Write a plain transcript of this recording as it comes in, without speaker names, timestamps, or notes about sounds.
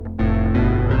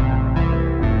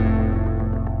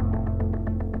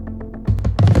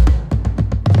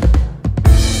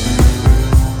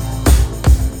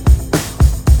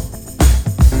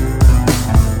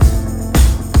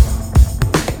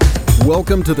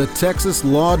Welcome to the Texas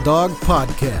Law Dog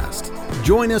Podcast.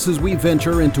 Join us as we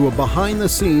venture into a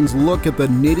behind-the-scenes look at the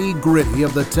nitty-gritty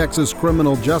of the Texas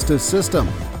criminal justice system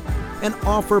and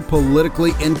offer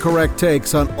politically incorrect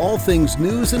takes on all things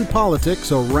news and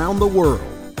politics around the world.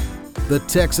 The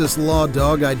Texas Law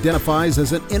Dog identifies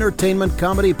as an entertainment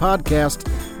comedy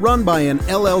podcast run by an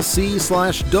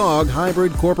LLC/dog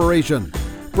hybrid corporation,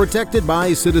 protected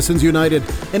by Citizens United,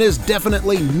 and is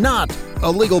definitely not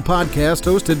a legal podcast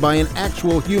hosted by an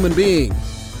actual human being.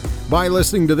 By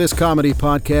listening to this comedy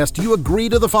podcast, you agree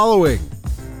to the following.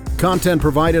 Content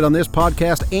provided on this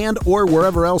podcast and or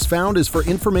wherever else found is for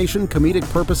information comedic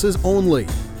purposes only.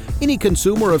 Any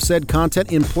consumer of said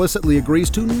content implicitly agrees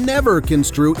to never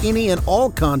construe any and all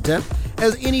content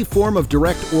as any form of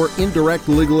direct or indirect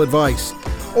legal advice,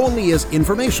 only as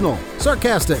informational,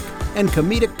 sarcastic, and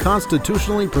comedic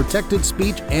constitutionally protected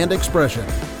speech and expression.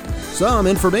 Some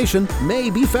information may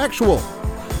be factual.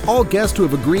 All guests who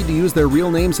have agreed to use their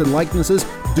real names and likenesses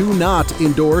do not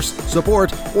endorse,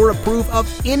 support, or approve of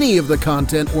any of the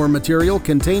content or material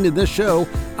contained in this show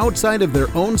outside of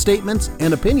their own statements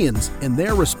and opinions in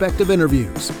their respective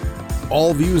interviews.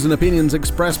 All views and opinions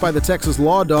expressed by the Texas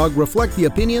Law Dog reflect the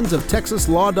opinions of Texas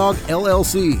Law Dog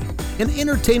LLC, an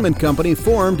entertainment company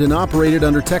formed and operated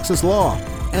under Texas law.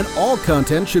 And all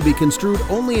content should be construed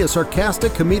only as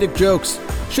sarcastic comedic jokes,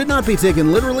 should not be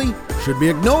taken literally, should be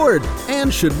ignored,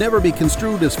 and should never be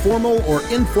construed as formal or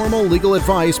informal legal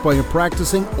advice by a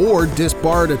practicing or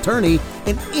disbarred attorney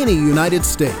in any United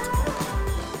state.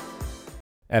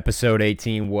 Episode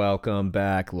 18, welcome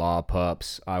back, Law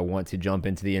Pups. I want to jump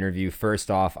into the interview.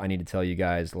 First off, I need to tell you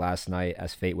guys, last night,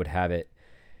 as fate would have it,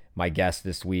 my guest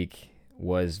this week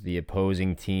was the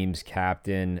opposing team's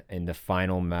captain in the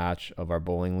final match of our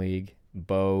bowling league.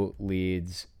 Bo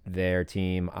leads their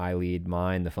team, I lead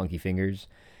mine, the Funky Fingers,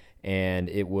 and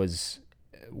it was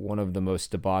one of the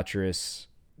most debaucherous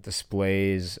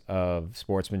displays of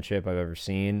sportsmanship I've ever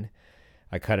seen.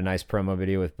 I cut a nice promo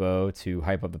video with Bo to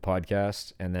hype up the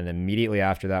podcast, and then immediately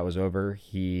after that was over,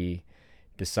 he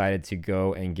decided to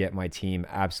go and get my team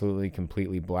absolutely,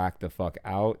 completely blacked the fuck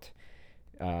out.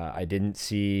 I didn't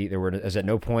see, there was at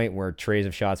no point where trays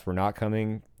of shots were not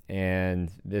coming, and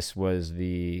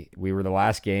we were the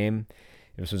last game.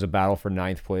 This was a battle for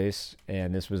 9th place,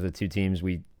 and this was the two teams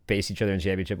we faced each other in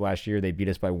championship last year. They beat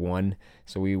us by 1,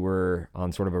 so we were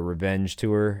on sort of a revenge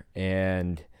tour,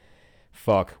 and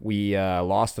we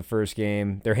lost the first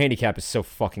game. Their handicap is so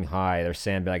fucking high. They're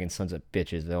sandbagging sons of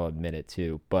bitches. They'll admit it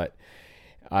too, but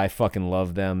I fucking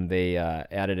love them. They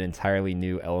added an entirely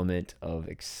new element of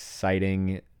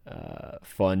exciting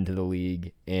fun to the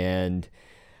league, and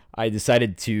I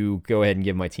decided to go ahead and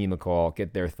give my team a call,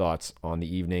 get their thoughts on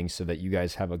the evening so that you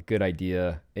guys have a good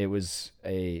idea. It was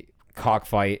a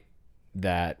cockfight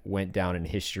that went down in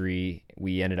history.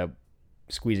 We ended up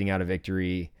squeezing out a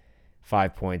victory,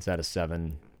 5 points out of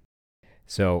 7.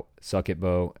 So, suck it,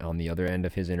 Bo. On the other end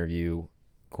of his interview,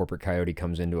 Corporate Coyote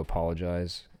comes in to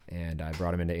apologize, and I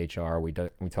brought him into HR. We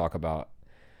talk about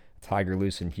Tiger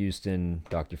loose in Houston.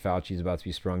 Dr. Fauci's about to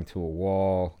be sprung to a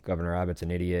wall. Governor Abbott's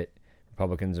an idiot.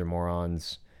 Republicans are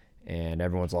morons. And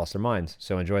everyone's lost their minds.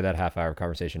 So enjoy that half-hour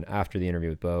conversation after the interview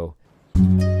with Bo.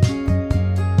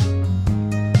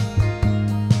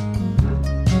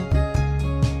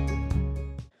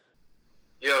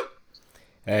 Yo.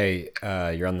 Hey,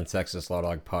 you're on the Texas Law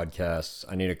Dog Podcast.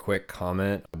 I need a quick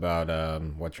comment about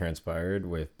what transpired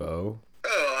with Bo.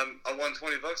 I won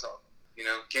 $20 off.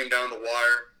 Came down the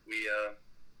wire. We,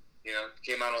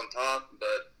 came out on top,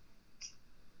 but,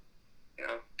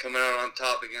 coming out on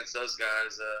top against those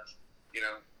guys,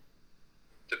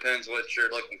 depends what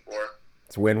you're looking for.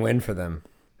 It's a win-win for them.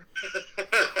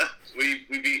 we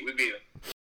beat them.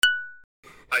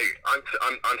 I'm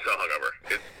so hungover.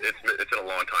 It's been a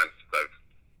long time since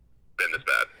I've been this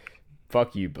bad.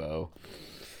 Fuck you, Bo.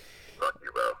 Fuck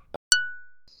you, bro.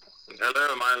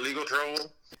 Hello, am I in legal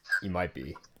trouble? You might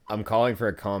be. I'm calling for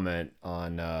a comment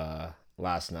on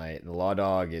last night. The Law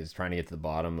Dog is trying to get to the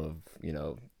bottom of,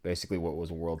 basically what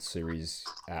was a World Series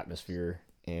atmosphere.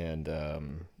 And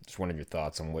just wanted your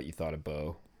thoughts on what you thought of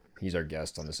Bo. He's our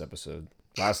guest on this episode.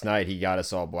 Last night, he got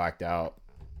us all blacked out.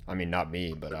 I mean, not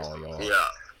me, but all y'all. Yeah,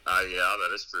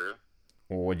 that is true.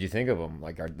 Well, what'd you think of them?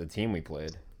 Like the team we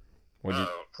played?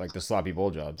 Like the sloppy bowl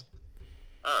jobs?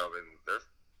 Oh, I mean, they're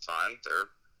fine. They're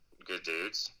good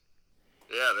dudes.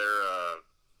 Yeah,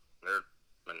 they're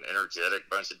an energetic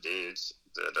bunch of dudes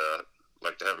that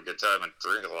like to have a good time and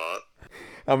drink a lot.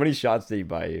 How many shots did he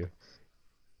buy you?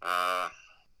 5,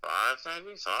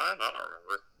 maybe 5. I don't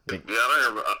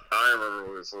remember. I don't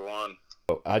remember if we won.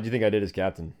 How'd you think I did as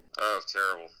captain? Oh,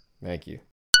 terrible. Thank you.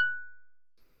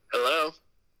 Hello.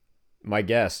 my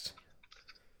guest.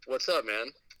 What's up,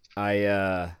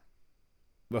 man?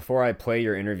 Before I play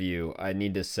your interview, I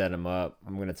need to set him up.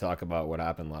 I'm going to talk about what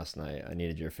happened last night. I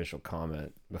needed your official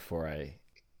comment before I...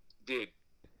 Dude,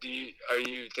 are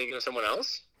you thinking of someone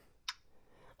else?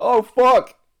 Oh,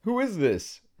 fuck! Who is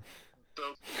this?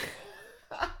 Bo.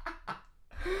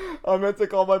 I meant to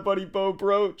call my buddy Bo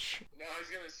Broach. No, I was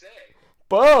going to say.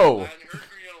 Bo! I hadn't heard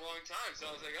from you in a long time, so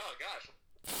I was like, oh, gosh.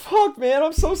 Fuck, man,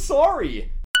 I'm so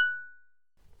sorry.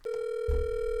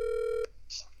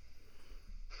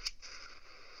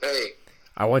 Hey.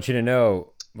 I want you to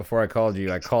know, before I called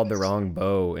you, I called the wrong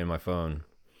Bo in my phone.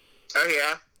 Oh,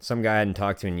 yeah? Some guy I hadn't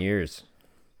talked to in years.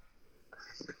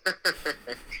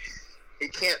 He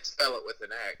can't spell it with an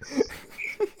X.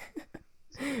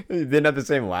 He didn't have the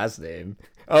same last name.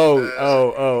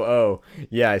 Oh.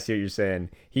 Yeah, I see what you're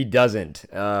saying. He doesn't.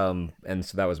 And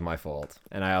so that was my fault.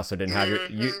 And I also didn't have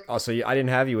I didn't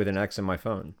have you with an X in my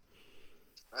phone.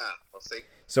 Ah, we'll see.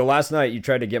 So last night you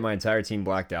tried to get my entire team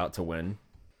blacked out to win.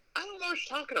 I don't know what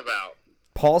you're talking about.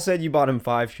 Paul said you bought him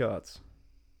 5 shots.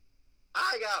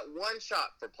 I got 1 shot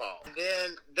for Paul.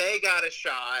 Then they got a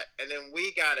shot, and then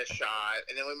we got a shot,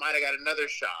 and then we might have got another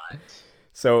shot.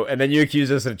 So, and then you accused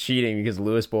us of cheating because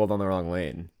Lewis bowled on the wrong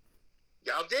lane.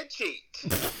 Y'all did cheat.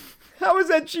 How was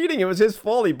that cheating? It was his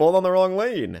fault. He bowled on the wrong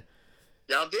lane.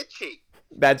 Y'all did cheat.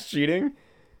 That's cheating?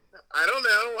 I don't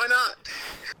know. Why not?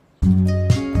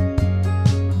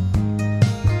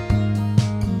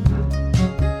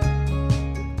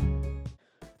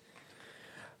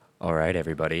 All right,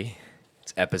 everybody.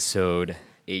 It's episode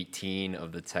 18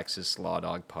 of the Texas Law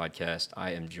Dog Podcast.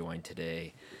 I am joined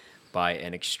today by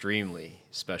an extremely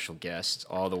special guest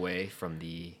all the way from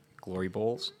the Glory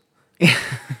Bowls.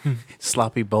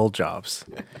 Sloppy bowl jobs.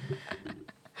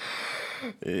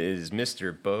 It is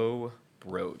Mr. Bo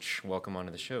Broach. Welcome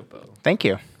onto the show, Bo. Thank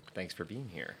you. Thanks for being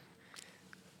here.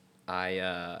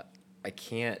 I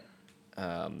can't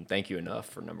thank you enough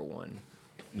for, number one,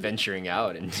 venturing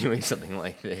out and doing something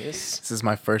like this. This is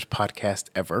my first podcast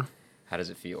ever. How does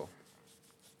it feel?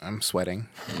 I'm sweating.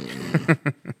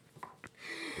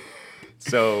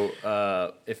 So,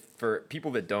 if for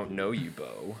people that don't know you,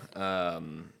 Bo,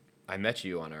 I met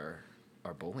you on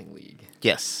our bowling league.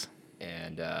 Yes.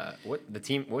 And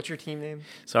what's your team name?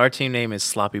 So our team name is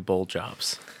Sloppy Bowl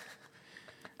Jobs.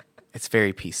 It's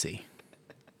very PC.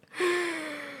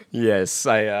 Yes,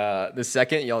 the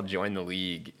second y'all joined the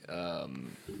league,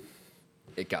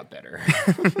 it got better.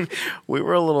 We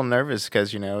were a little nervous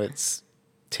because, it's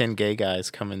 10 gay guys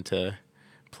coming to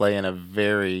play in a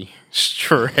very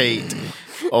straight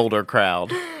older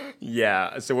crowd.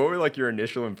 Yeah. So what were like your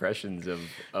initial impressions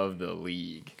of the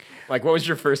league? Like, what was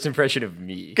your first impression of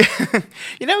me?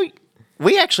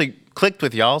 We actually clicked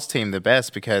with y'all's team the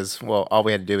best because, well, all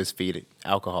we had to do was feed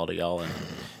alcohol to y'all and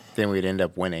then we'd end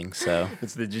up winning. So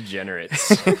it's the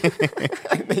degenerates.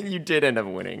 You did end up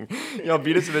winning. Y'all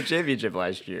beat us in the championship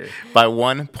last year by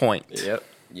 1 point.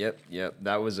 Yep.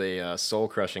 That was a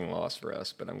soul-crushing loss for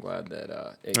us, but I'm glad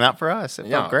that not for us. It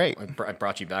felt great. I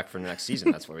brought you back for the next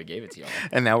season. That's why we gave it to y'all.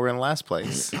 And now we're in last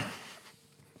place,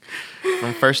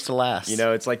 from first to last.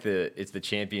 It's like it's the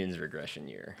champions regression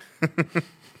year.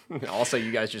 Also,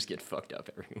 you guys just get fucked up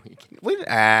every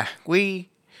week.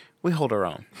 We hold our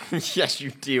own. Yes,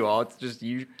 you do. It's just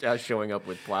you guys showing up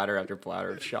with platter after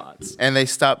platter of shots. And they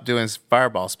stopped doing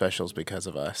fireball specials because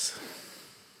of us.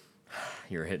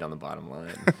 You're hit on the bottom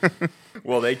line.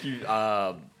 Well, thank you.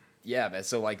 Yeah, man.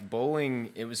 So like bowling,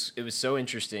 it was so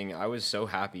interesting. I was so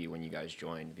happy when you guys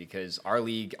joined because our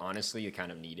league, honestly, it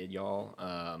kind of needed y'all.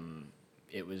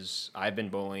 I've been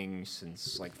bowling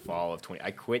since like fall of 20.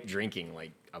 I quit drinking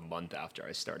like a month after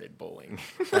I started bowling.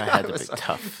 That had to be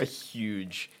tough. A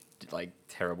huge, like,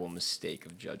 terrible mistake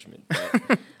of judgment.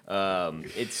 But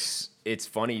it's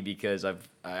funny because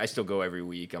I still go every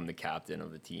week. I'm the captain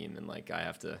of the team, and like I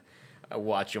have to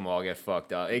watch them all get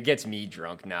fucked up. It gets me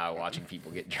drunk now watching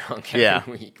people get drunk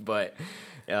every week. But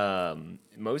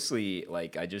mostly,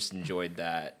 like, I just enjoyed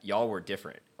that y'all were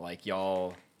different. Like,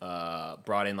 y'all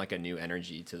brought in like a new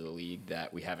energy to the league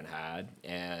that we haven't had,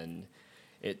 and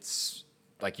it's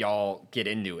like y'all get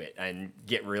into it and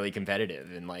get really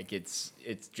competitive, and like it's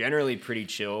generally pretty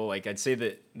chill. Like I'd say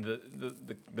that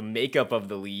the makeup of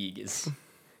the league is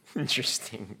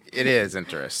interesting. It is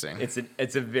interesting.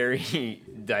 It's a very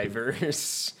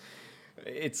diverse.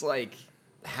 It's like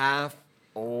half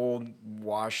old,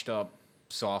 washed up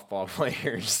softball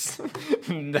players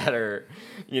that are,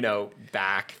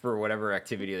 back for whatever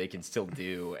activity they can still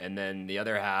do, and then the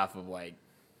other half of like,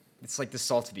 it's like the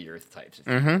salt of the earth types of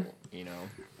people,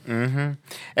 Mm-hmm. And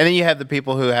then you have the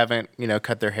people who haven't,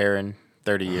 cut their hair in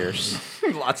 30 years.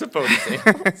 Lots of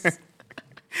ponytails.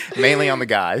 Mainly on the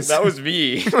guys. That was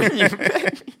me.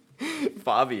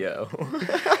 Fabio.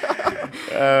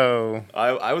 Oh.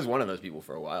 I was one of those people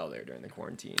for a while there during the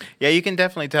quarantine. Yeah, you can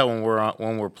definitely tell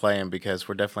when we're playing because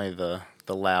we're definitely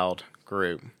the loud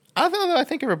group. Although I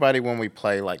think everybody when we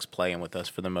play likes playing with us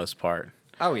for the most part.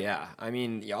 Oh yeah, I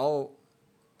mean y'all.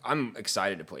 I'm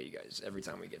excited to play you guys every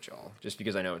time we get y'all, just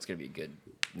because I know it's gonna be a good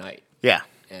night. Yeah.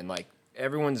 And like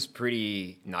everyone's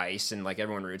pretty nice, and like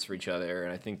everyone roots for each other,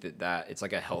 and I think that it's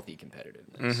like a healthy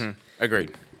competitiveness. Mm-hmm.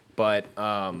 Agreed. But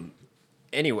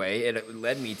anyway, it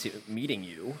led me to meeting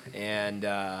you, and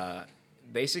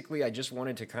basically, I just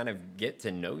wanted to kind of get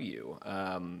to know you.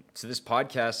 So this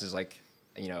podcast is like,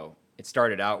 it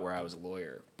started out where I was a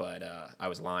lawyer, but I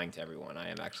was lying to everyone. I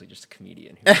am actually just a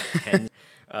comedian who pretends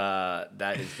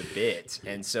that is the bit.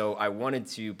 And so I wanted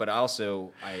to, but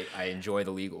also I enjoy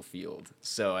the legal field,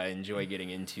 so I enjoy getting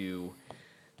into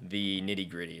the nitty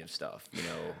gritty of stuff.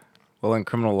 Well, in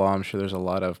criminal law, I'm sure there's a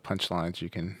lot of punchlines you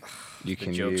can The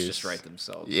jokes use. just write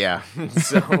themselves. Yeah.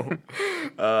 So,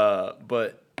 I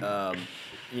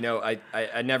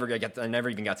never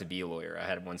even got to be a lawyer. I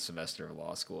had one semester of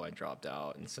law school. I dropped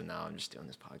out, and so now I'm just doing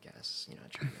this podcast.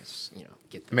 Trying to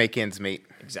get the, Make ends meet.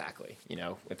 exactly.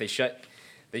 If they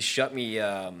shut me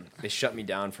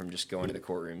down from just going to the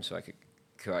courtroom, so I could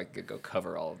go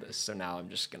cover all of this. So now I'm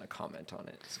just gonna comment on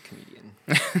it as a comedian.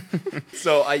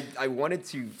 So I wanted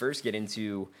to first get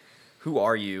into who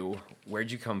are you, where'd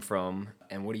you come from,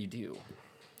 and what do you do?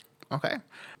 Okay.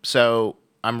 So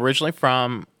I'm originally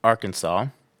from Arkansas,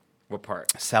 What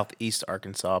part? southeast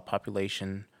Arkansas,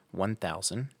 population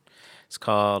 1,000. It's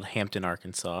called Hampton,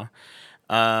 Arkansas.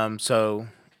 So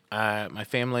my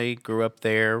family grew up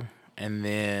there, and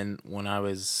then when I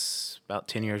was about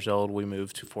 10 years old, we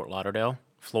moved to Fort Lauderdale,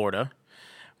 Florida,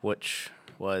 which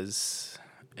was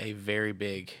a very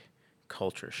big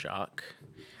culture shock.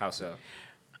 How so?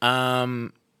 I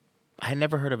had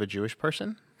never heard of a Jewish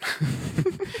person.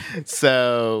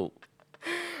 So,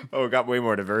 Oh, it got way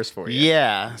more diverse for you.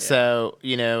 yeah. So,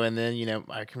 and then,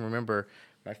 I can remember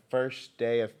my first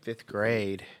day of 5th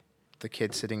grade, the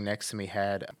kid sitting next to me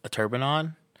had a turban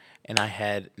on, and I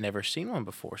had never seen one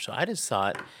before. So I just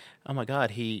thought, oh my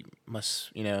God, he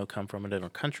must, come from a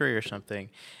different country or something.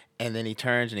 And then he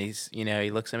turns and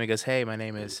he looks at me and goes, hey, my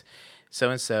name is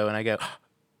so-and-so. And I go, oh,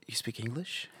 you speak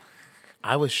English?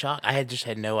 I was shocked. I just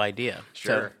had no idea.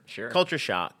 Sure. Culture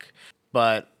shock.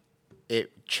 But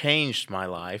it changed my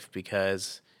life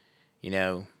because,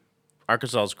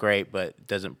 Arkansas is great, but it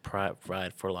doesn't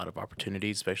provide for a lot of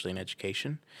opportunities, especially in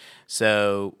education.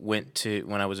 So when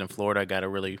I was in Florida, I got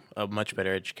a much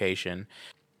better education.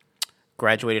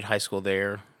 Graduated high school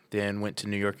there, then went to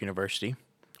New York University,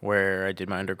 where I did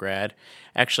my undergrad.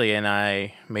 Actually, and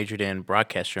I majored in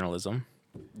broadcast journalism.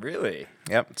 Really?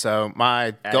 Yep. So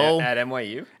my goal at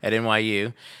NYU? at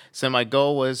NYU. So my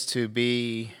goal was to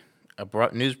be a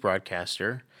news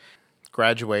broadcaster.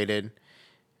 Graduated,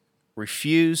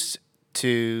 refused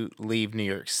to leave New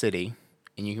York City,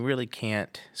 and you really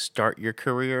can't start your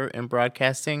career in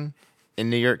broadcasting in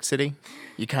New York City.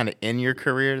 You kind of end your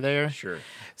career there. Sure.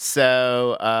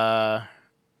 So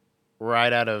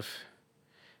right out of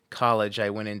college, I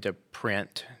went into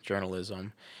print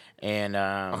journalism, and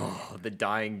The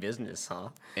dying business, huh?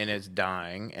 and it's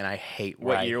dying, and I hate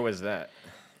What writing. year was that?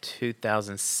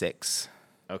 2006.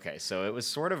 Okay, so it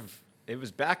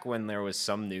was back when there was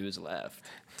some news left.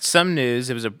 Some news.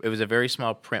 It was a very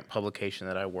small print publication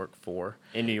that I worked for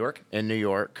In New York? in New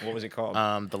York. What was it called?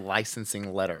 The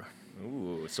licensing letter,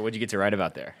 Ooh, so what'd you get to write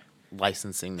about there?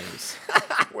 licensing news.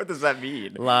 What does that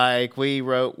mean? Like we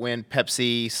wrote when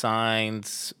Pepsi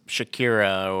signs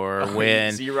Shakira, or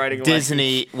when so you're writing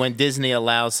Disney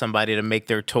allows somebody to make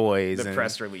their toys. The and,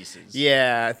 press releases.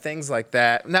 Yeah, things like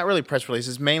that. Not really press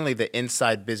releases, mainly the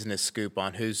inside business scoop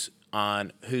on who's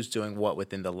doing what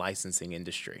within the licensing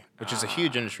industry, which is a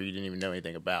huge industry you didn't even know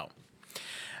anything about.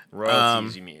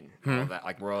 Royalties, you mean? All that,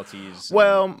 like royalties?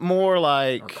 Well, more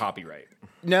like or copyright.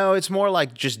 no, it's more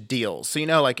like just deals. So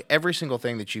like every single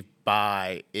thing that you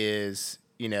buy is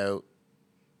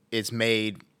it's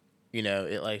made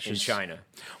it like In just, China.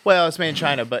 Well, it's made in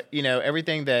China, but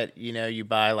everything that you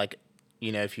buy, like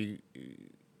if you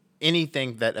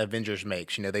anything that Avengers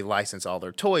makes, they license all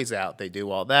their toys out. They do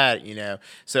all that,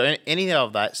 So any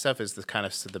of that stuff is the kind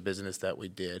of the business that we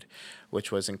did,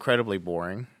 which was incredibly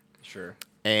boring. Sure.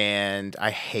 And I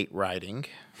hate writing.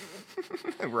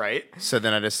 Right. So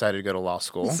then I decided to go to law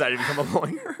school, Decided to become a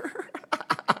lawyer.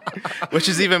 which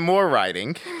is even more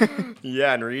writing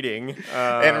Yeah, and reading.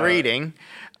 and reading.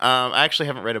 I actually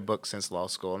haven't read a book since law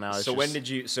school. Now, it's So just, when did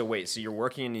you? So wait. So you're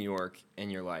working in New York,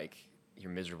 and you're like,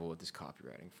 you're miserable with this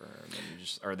copywriting firm, and you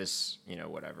just or this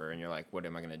whatever, and you're like, what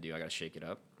am I gonna do? I gotta shake it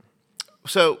up.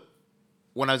 So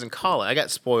when I was in college, I got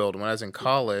spoiled. When I was in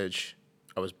college,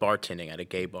 I was bartending at a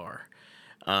gay bar.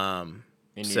 In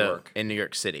New York? In New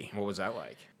York City. What was that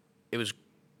like? It was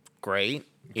great.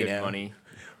 Good money.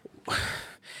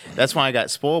 That's why I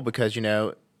got spoiled because,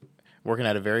 working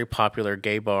at a very popular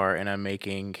gay bar and I'm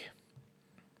making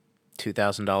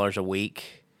 $2,000 a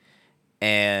week.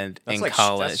 And That's in like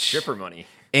college. That's stripper money.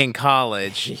 In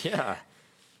college. Yeah.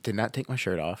 Did not take my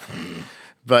shirt off.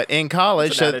 But in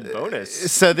college, That's an added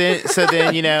bonus. So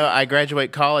then, I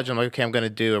graduate college. I'm like, okay, I'm going to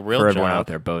do a real For job. everyone out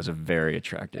there, Bo's a very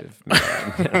attractive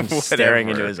man. I'm staring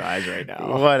into his eyes right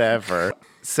now. Whatever.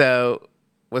 So,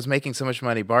 was making so much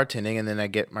money bartending, and then I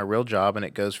get my real job, and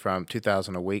it goes from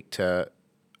 $2,000 a week to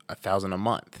 $1,000 a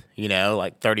month.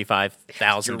 Like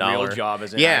 $35,000. Your real job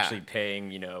isn't actually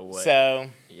paying. What? So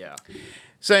yeah.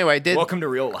 So anyway, I did Welcome to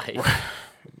real life.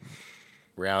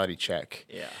 reality check.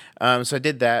 Yeah. So I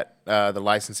did that, the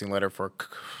licensing letter for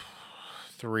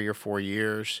 3 or 4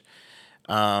 years.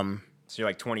 So you're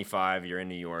like 25, you're in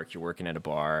New York, you're working at a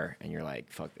bar, and you're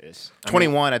like, fuck this.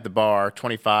 21 at the bar,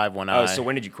 25 when I... Oh, so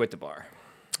when did you quit the bar?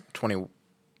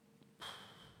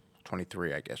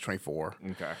 23, I guess, 24.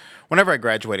 Okay. Whenever I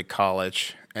graduated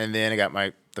college, and then I got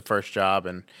the first job,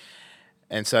 and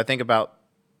so I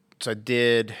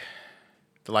did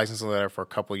the licensing letter for a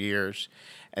couple years,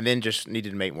 and then just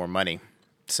needed to make more money.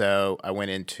 So I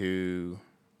went into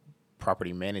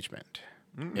property management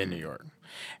in New York.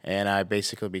 And I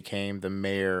basically became the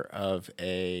mayor of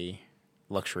a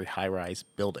luxury high-rise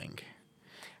building.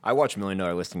 I watched $1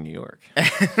 Million Listing New York.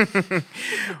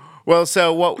 Well,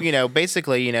 so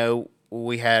basically,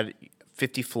 we had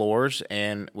 50 floors,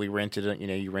 and we rented it.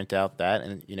 You rent out that,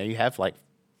 and you have like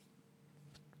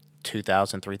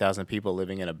 2,000, 3,000 people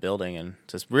living in a building, and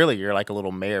just really you're like a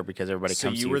little mayor because everybody So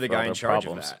comes to you you were the for guy all in their charge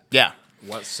problems. of that? Yeah.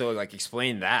 What? So like,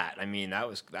 explain that. I mean, that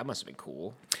must have been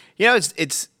cool.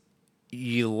 It's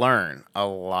you learn a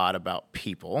lot about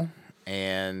people.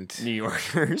 And New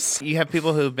Yorkers. You have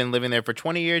people who've been living there for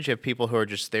 20 years. You have people who are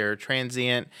just there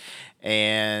transient,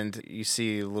 and you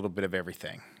see a little bit of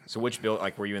everything. So which build?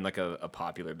 Like, were you in like a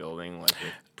popular building, like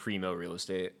with primo real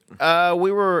estate?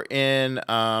 We were in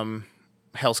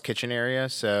Hell's Kitchen area,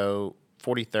 so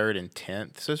 43rd and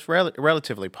 10th. So it's a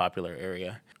relatively popular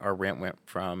area. Our rent went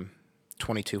from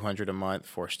 $2,200 a month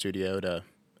for a studio to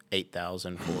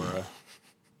 $8,000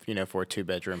 for a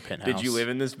 2-bedroom penthouse. Did you live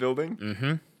in this building?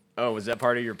 Mm-hmm. Oh, was that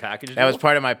part of your package? That was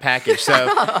part of my package. So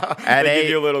at they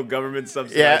give you a little government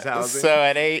subsidized housing. So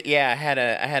at 8, I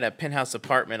had a penthouse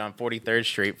apartment on 43rd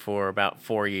Street for about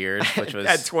 4 years, which was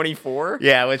at 24.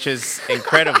 Yeah, which is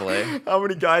incredibly. How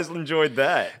many guys enjoyed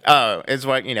that? Oh, it's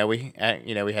what we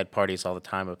had parties all the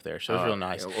time up there, so it was real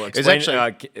nice. Well, it was explain, actually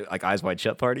like Eyes Wide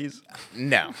Shut parties.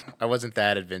 No, I wasn't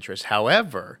that adventurous.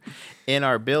 However, in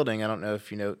our building, I don't know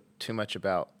if you know too much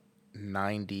about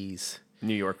 90s.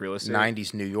 New York real estate.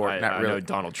 90s New York. I know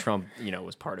Donald Trump,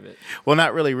 was part of it. Well,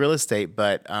 not really real estate,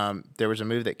 but there was a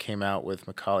movie that came out with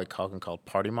Macaulay Culkin called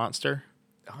Party Monster.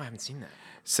 Oh, I haven't seen that.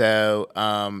 So,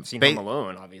 seen Home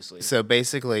Alone, obviously. So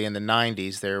basically, in the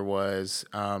 90s, there was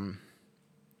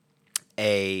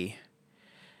a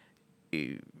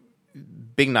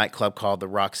big nightclub called the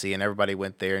Roxy, and everybody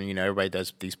went there, and everybody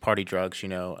does these party drugs,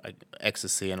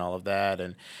 ecstasy and all of that,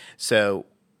 and so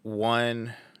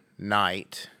one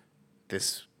night,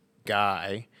 this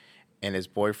guy and his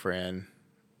boyfriend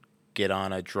get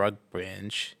on a drug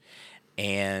binge,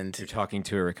 and you're talking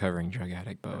to a recovering drug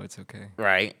addict, Bo. It's okay.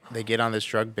 Right. They get on this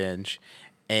drug binge,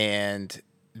 and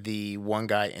the one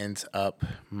guy ends up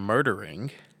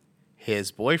murdering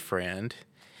his boyfriend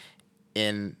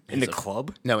in the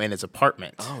club? No, in his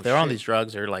apartment. Oh, they're on shit. these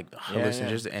drugs. They're like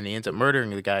hallucinogens, and he ends up murdering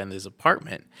the guy in his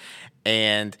apartment.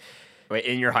 And wait,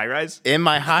 in your high rise? In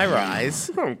my high rise.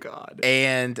 Oh God.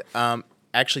 And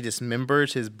actually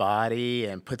dismembers his body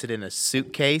and puts it in a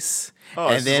suitcase. Oh,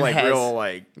 and this then is like has, real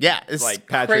it's like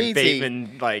Patrick crazy,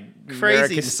 Bateman, like crazy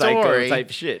American Psycho story.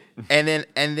 type shit. And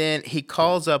then he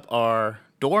calls up our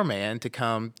doorman to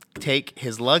come take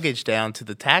his luggage down to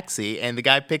the taxi, and the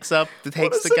guy takes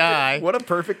the guy. What a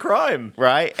perfect crime.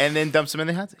 Right, and then dumps him in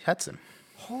the Hudson.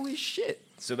 Holy shit.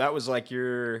 So that was like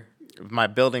my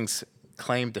building's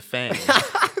claim to fame.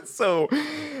 So,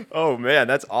 oh man,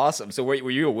 that's awesome. So were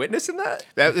you a witness in that?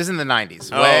 That was in the 90s.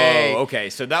 Oh,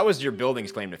 okay. So that was your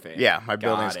building's claim to fame. Yeah, my Got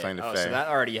building's it. claim to So fame. that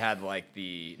already had like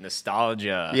the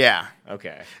nostalgia. Yeah.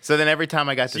 Okay. So then every time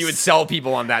I got to... you would sell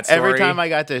people on that story. Every time I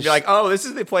got to... Be like, oh, this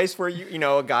is the place where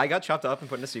a guy got chopped up and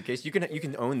put in a suitcase. You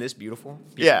can own this beautiful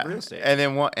piece of real estate. And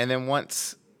then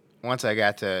once I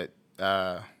got to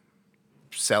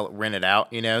rent it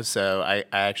out, So I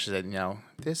actually said, no,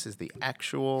 this is the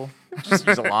actual, Just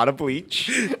use a lot of bleach.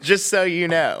 just so you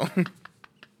know.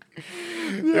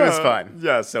 It was fun.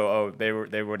 Yeah. So they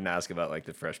wouldn't ask about like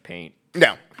the fresh paint.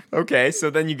 No. Okay. So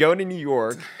then you go to New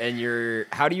York, and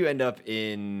how do you end up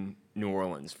in New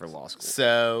Orleans for law school?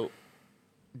 So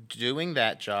doing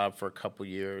that job for a couple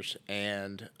years,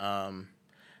 and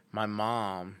my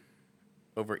mom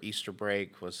over Easter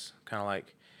break was kind of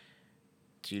like,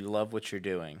 do you love what you're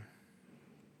doing?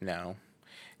 No.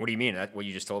 What do you mean? What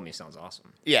you just told me sounds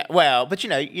awesome. Yeah, well, but do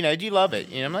you love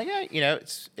it? I'm like, yeah,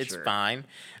 it's Sure. fine.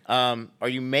 Are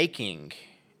you making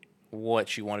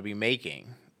what you want to be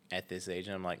making at this age?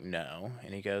 And I'm like, no.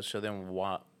 And he goes, so then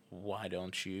why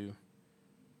don't you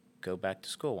go back to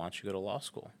school? Why don't you go to law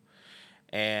school?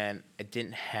 And I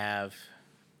didn't have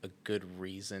a good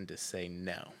reason to say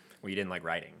no. Well, you didn't like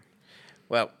writing.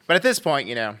 Well, but at this point,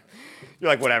 You're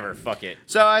like, whatever, fuck it.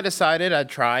 So I decided I'd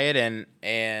try it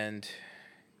and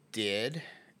did.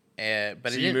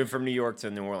 But So you moved from New York to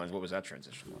New Orleans. What was that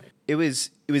transition like? It was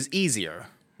easier.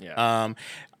 Yeah.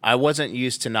 I wasn't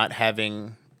used to not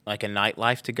having like a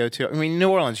nightlife to go to. I mean, New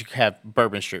Orleans, you have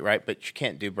Bourbon Street, right? But you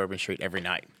can't do Bourbon Street every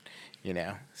night,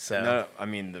 So No, I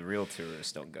mean the real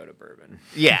tourists don't go to Bourbon.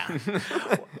 yeah.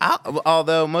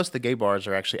 Although most of the gay bars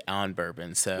are actually on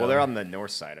Bourbon, so Well, they're on the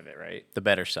north side of it, right? the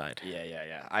better side.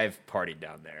 Yeah. I've partied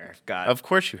down there. Of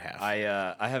course you have.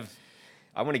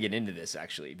 I want to get into this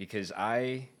actually because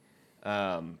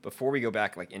before we go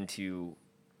back like into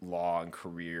law and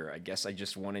career, I guess I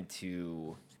just wanted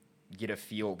to get a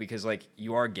feel because like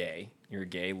you are gay, you're a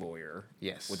gay lawyer.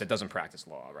 Yes. That doesn't practice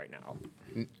law right now.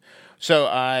 So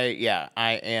I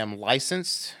am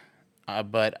licensed,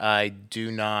 but I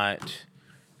do not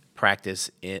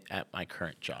practice it at my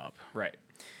current job. Right.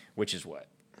 Which is what?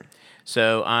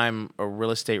 So I'm a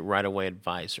real estate right-of-way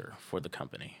advisor for the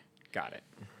company. Got it.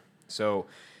 So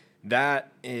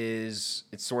it's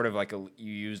sort of like you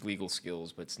use legal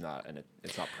skills, but it's not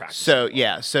practice. So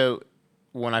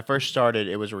when I first started,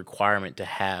 it was a requirement to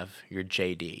have your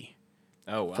JD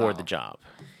for the job.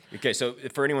 Okay, so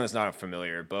for anyone that's not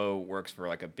familiar, Bo works for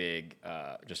like a big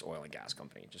just oil and gas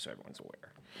company, just so everyone's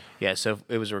aware. Yeah, so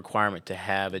it was a requirement to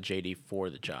have a JD for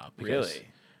the job. Really?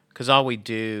 Because all we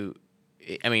do,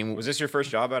 I mean... Was this your first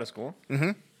job out of school?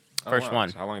 Mm-hmm. First one.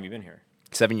 So how long have you been here?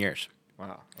 7 years.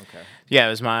 Wow, okay. Yeah, it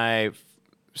was my...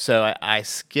 So I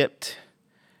skipped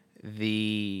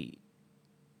the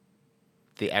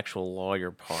actual lawyer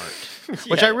part,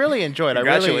 which I really enjoyed.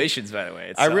 Congratulations, by the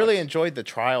way. I really enjoyed the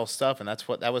trial stuff, and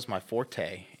that was my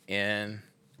forte in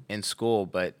school.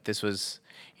 But this was,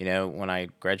 when I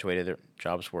graduated, the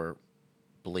jobs were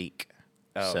bleak.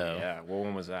 Oh, so, yeah. Well,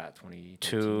 when was that?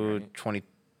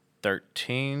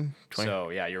 2013. So,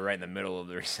 yeah, you're right in the middle of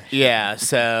the recession. Yeah,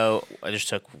 so I just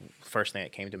took the first thing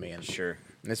that came to me. And sure.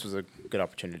 This was a good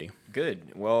opportunity.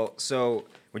 Good. Well, so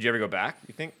would you ever go back,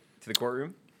 you think, to the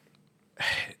courtroom?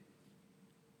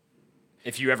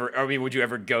 Would you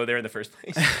ever go there in the first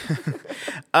place?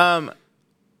 I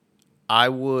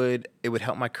would. It would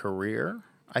help my career,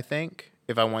 I think,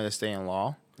 if I wanted to stay in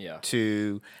law. Yeah.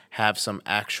 To have some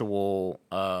actual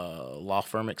law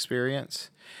firm experience.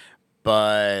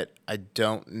 But I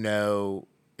don't know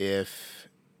if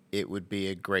it would be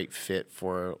a great fit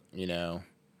for,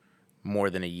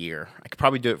 more than a year. I could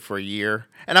probably do it for a year.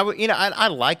 And I would, I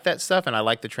like that stuff, and I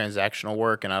like the transactional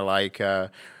work, and I like,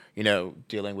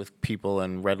 dealing with people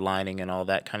and redlining and all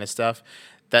that kind of stuff.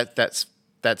 That's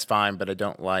fine, but I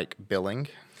don't like billing.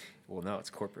 Well, no,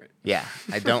 it's corporate. Yeah,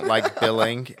 I don't like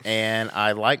billing, and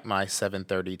I like my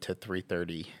 7:30 to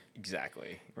 3:30.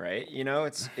 Exactly, right?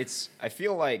 It's. I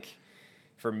feel like,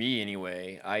 for me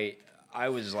anyway, I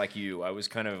was like you. I was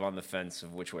kind of on the fence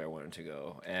of which way I wanted to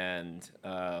go, and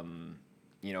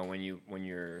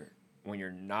when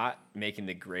you're not making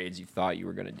the grades you thought you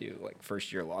were going to do, like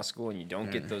first year law school, and you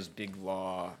don't get those big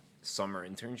law summer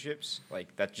internships,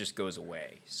 like that just goes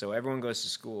away. So everyone goes to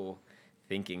school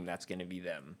thinking that's going to be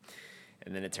them.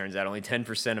 And then it turns out only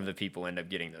 10% of the people end up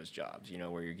getting those jobs,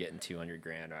 where you're getting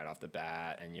 $200,000 right off the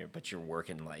bat, but you're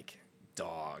working like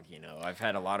dog. I've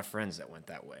had a lot of friends that went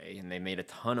that way, and they made a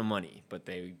ton of money, but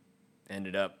they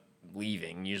ended up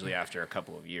leaving usually after a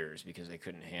couple of years because they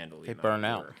couldn't handle the amount burn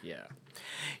of out. work. Yeah.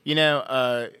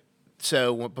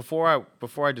 So before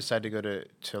I decided to go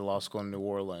to law school in New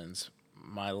Orleans,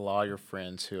 my lawyer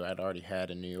friends who I'd already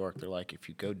had in New York, they're like, if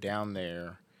you go down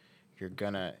there, you're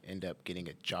gonna end up getting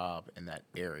a job in that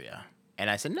area. And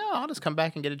I said, no, I'll just come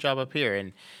back and get a job up here.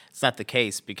 And it's not the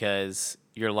case, because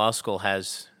your law school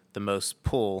has the most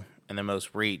pull and the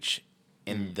most reach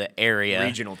in the area.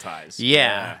 Regional ties.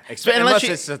 Yeah. Unless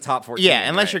it's a top 14. Yeah,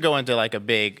 unless right? you're going to like a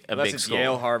big Unless it's school.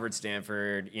 Yale, Harvard,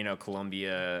 Stanford,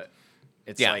 Columbia.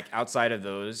 It's like outside of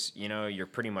those, you're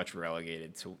pretty much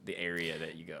relegated to the area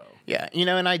that you go. Yeah,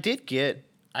 and I did get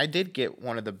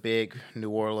one of the big New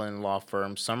Orleans law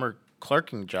firms summer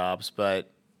clerking jobs, but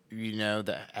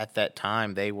at that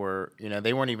time they were,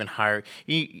 they weren't even hired.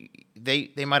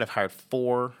 They might have hired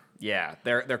 4. Yeah,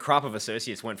 their crop of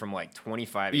associates went from like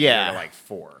 25 a year to like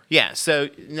 4. Yeah, so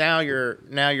now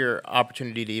your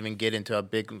opportunity to even get into a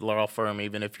big law firm,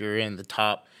 even if you're in the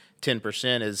top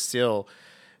 10%, is still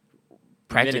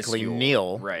practically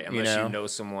nil. Right, unless you know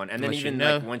someone. And then even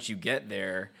like once you get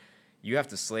there, you have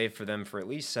to slave for them for at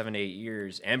least 7 to 8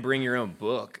 years and bring your own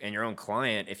book and your own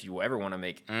client if you ever want to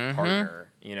make a partner,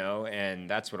 and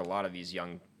that's what a lot of these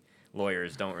young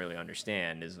lawyers don't really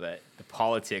understand, is that the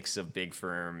politics of big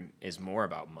firm is more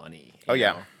about money. Oh,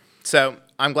 yeah. So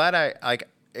I'm glad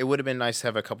it would have been nice to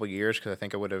have a couple years, because I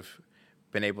think I would have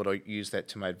been able to use that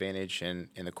to my advantage in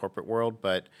the corporate world,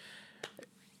 but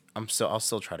I'll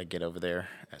still try to get over there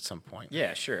at some point.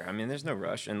 Yeah, sure. I mean, there's no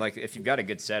rush. And like, if you've got a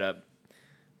good setup,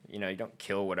 you don't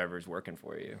kill whatever's working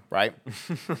for you. Right.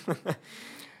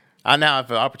 Now, if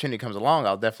an opportunity comes along,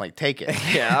 I'll definitely take it.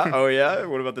 Yeah. Oh, yeah.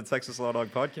 What about the Texas Law Dog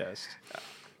podcast?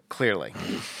 Clearly.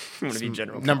 I want to be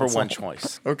general Number counsel. one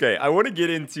choice. Okay. I want to get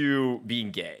into being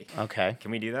gay. Okay.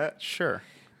 Can we do that? Sure.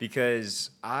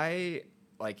 Because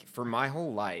for my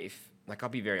whole life, I'll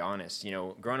be very honest,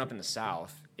 growing up in the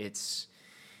South, it's,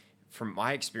 from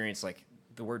my experience,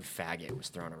 the word faggot was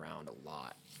thrown around a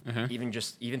lot. Mm-hmm.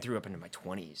 Even through up into my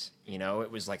 20s,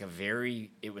 it was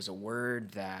it was a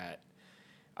word that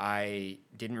I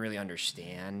didn't really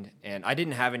understand, and I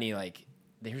didn't have any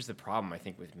here's the problem I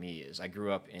think with me is I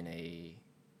grew up in a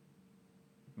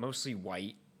mostly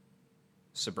white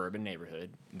suburban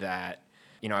neighborhood that,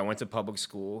 I went to public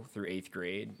school through 8th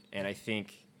grade, and I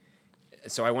think,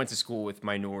 so I went to school with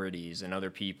minorities and other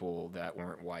people that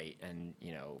weren't white and,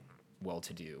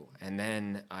 well-to-do. And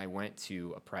then I went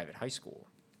to a private high school,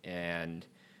 and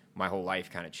my whole life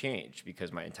kind of changed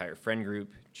because my entire friend group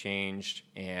changed,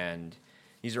 and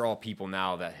these are all people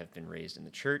now that have been raised in the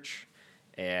church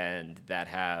and that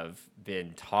have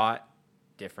been taught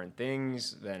different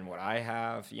things than what I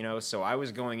have, So I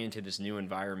was going into this new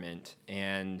environment,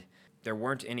 and there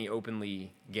weren't any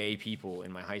openly gay people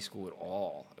in my high school at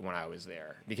all when I was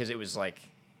there, because it was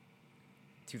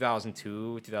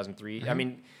 2002, 2003. Mm-hmm. I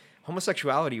mean,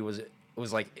 homosexuality was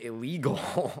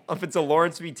illegal up until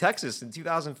Lawrence v. Texas in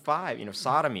 2005,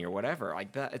 sodomy or whatever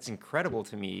like that. It's incredible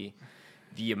to me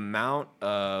the amount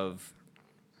of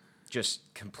just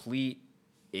complete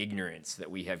ignorance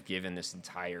that we have given this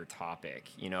entire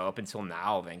topic, up until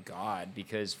now, thank God,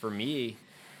 because for me,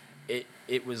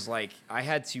 it was I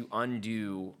had to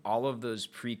undo all of those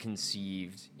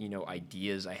preconceived,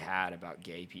 ideas I had about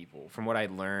gay people from what I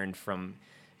learned from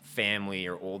family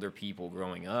or older people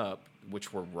growing up,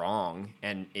 which were wrong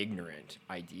and ignorant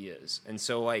ideas. And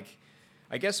so, I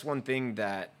guess one thing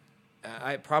that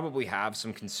I probably have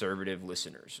some conservative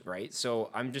listeners, right? So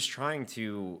I'm just trying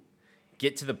to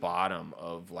get to the bottom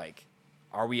of,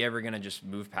 are we ever going to just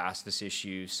move past this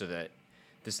issue so that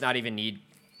there's not even need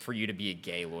for you to be a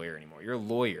gay lawyer anymore? You're a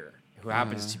lawyer who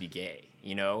happens to be gay,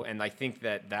 And I think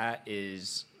that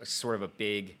is sort of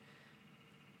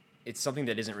it's something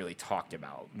that isn't really talked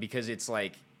about, because it's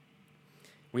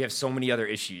we have so many other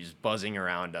issues buzzing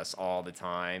around us all the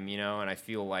time, and I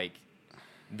feel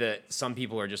that some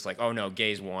people are just oh no,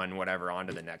 gays won, whatever, on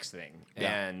to the next thing.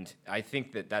 Yeah. And I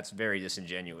think that that's very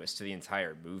disingenuous to the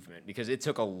entire movement, because it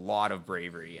took a lot of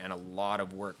bravery and a lot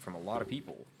of work from a lot of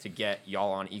people to get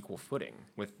y'all on equal footing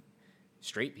with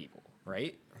straight people,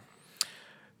 right?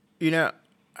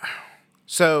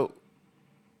 So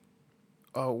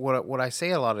what I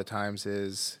say a lot of times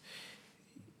is,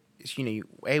 we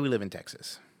live in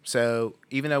Texas. So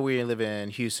even though we live in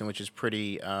Houston, which is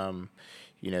pretty,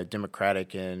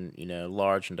 democratic and,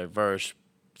 large and diverse,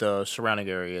 the surrounding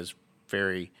area is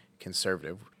very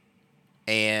conservative.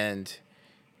 And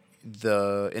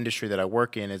the industry that I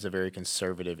work in is a very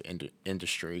conservative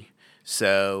industry.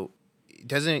 So it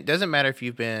doesn't matter if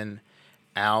you've been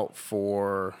out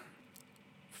for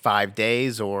 5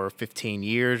 days or 15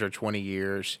 years or 20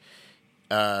 years.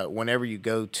 Whenever you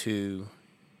go to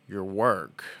your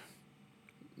work,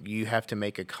 you have to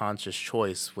make a conscious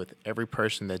choice with every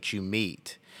person that you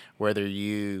meet, whether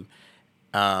you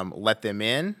let them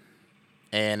in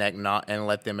and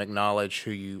let them acknowledge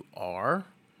who you are,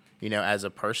 as a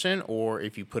person, or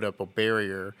if you put up a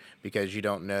barrier because you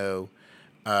don't know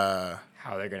how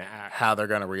they're going to act, how they're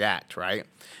going to react, right?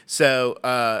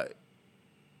 So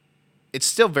it's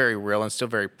still very real and still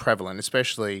very prevalent,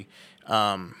 especially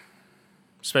now.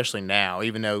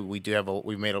 Even though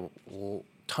we've made a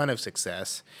ton of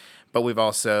success, but we've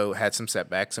also had some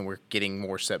setbacks, and we're getting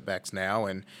more setbacks now.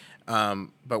 And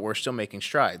but we're still making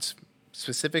strides.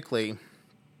 Specifically,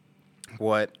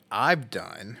 what I've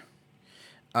done.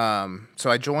 So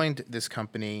I joined this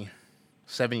company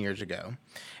 7 years ago,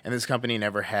 and this company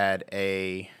never had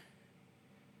a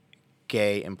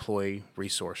gay employee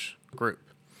resource group.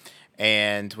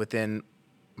 And within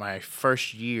my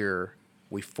first year,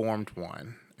 we formed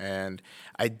one. And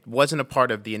I wasn't a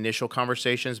part of the initial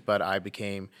conversations, but I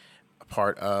became a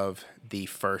part of I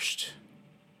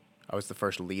was the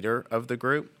first leader of the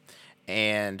group.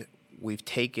 And we've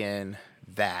taken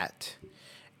that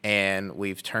and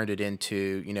we've turned it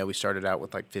into, we started out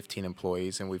with like 15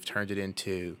 employees, and we've turned it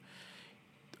into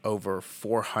over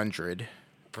 400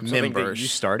 From something members. that you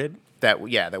started? That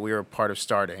we were a part of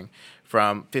starting,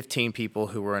 from 15 people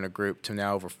who were in a group to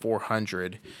now over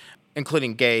 400,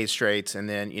 including gays, straights, and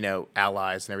then,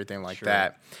 allies and everything like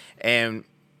that. And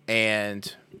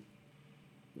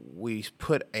we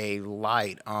put a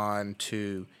light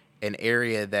onto an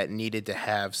area that needed to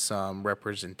have some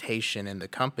representation in the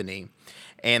company.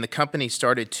 And the company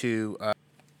started to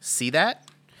see that.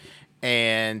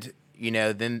 And,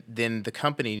 then the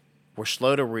company, we're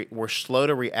slow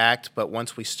to react, but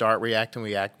once we start reacting,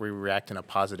 we react in a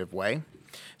positive way.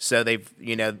 So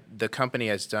the company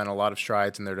has done a lot of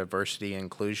strides in their diversity and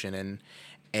inclusion,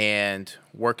 and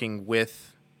working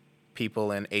with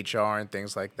people in HR and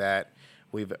things like that.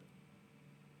 We've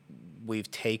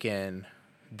taken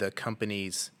the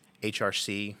company's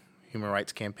HRC, Human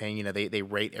Rights Campaign. They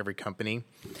rate every company,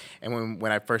 and when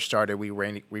I first started, we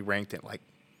ranked at like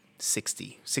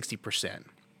 60%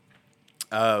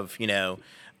 of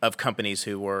companies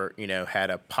who were had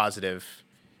a positive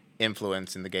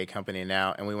influence in the gay company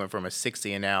now, and we went from a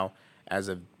 60, and now as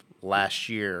of last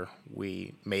year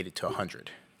we made it to 100.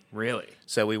 Really?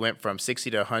 So we went from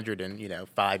 60 to 100 in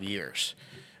 5 years.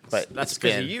 But that's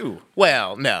because of you.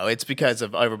 Well, no, it's because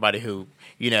of everybody who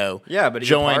but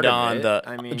joined on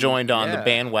the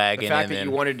bandwagon. The fact that you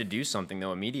wanted to do something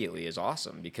though immediately is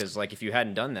awesome, because like if you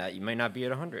hadn't done that, you might not be at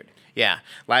 100. Yeah,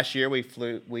 last year we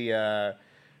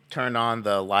turned on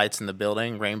the lights in the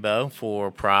building, rainbow,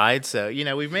 for Pride. So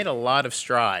we've made a lot of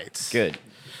strides. Good.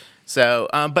 So,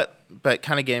 but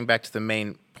kind of getting back to the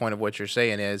main point of what you're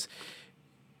saying is,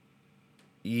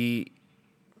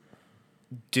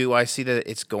 do I see that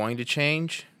it's going to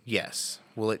change? Yes.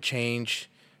 Will it change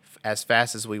as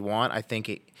fast as we want? I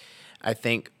think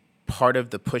part of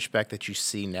the pushback that you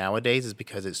see nowadays is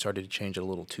because it started to change a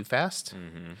little too fast.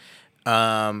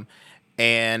 Mm-hmm.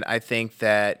 And I think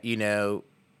that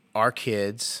our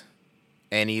kids,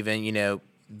 and even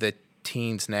the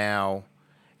teens now,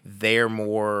 they're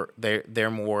more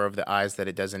of the eyes that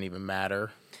it doesn't even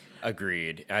matter.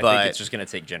 Agreed. I think it's just going to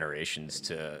take generations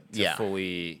to Yeah.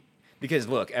 fully. Because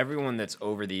look, everyone that's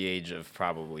over the age of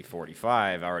probably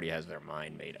 45 already has their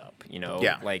mind made up.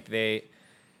 Yeah. Like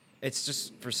it's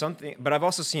just for something. But I've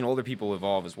also seen older people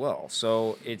evolve as well.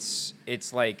 So it's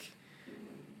like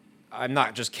I'm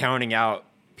not just counting out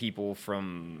people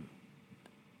from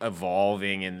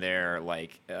evolving in their I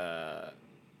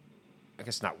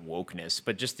guess not wokeness,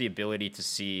 but just the ability to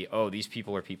see, these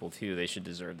people are people too. They should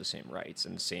deserve the same rights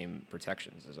and the same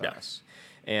protections as us.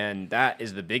 And that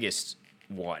is the biggest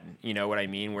one. You know what I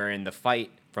mean? Wherein the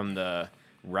fight from the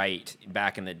right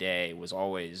back in the day was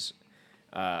always,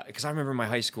 because I remember in my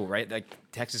high school, right? Like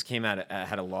Texas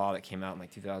had a law that came out in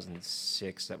like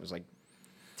 2006 that was like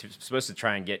supposed to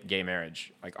try and get gay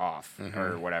marriage like off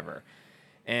or whatever.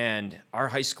 And our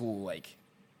high school like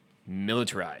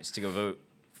militarized to go vote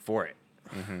for it.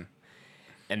 Mm-hmm.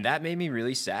 And that made me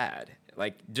really sad.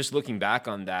 Like just looking back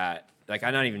on that, like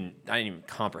I didn't even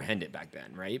comprehend it back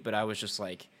then, right? But I was just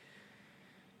like,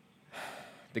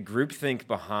 the groupthink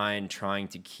behind trying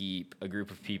to keep a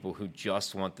group of people who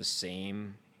just want the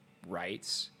same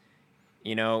rights,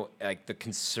 like the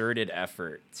concerted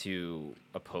effort to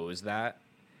oppose that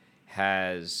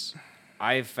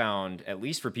I've found, at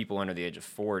least for people under the age of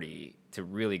 40, to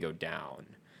really go down,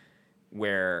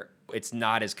 where it's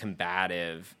not as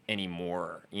combative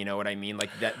anymore. You know what I mean? Like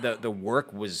that the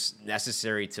work was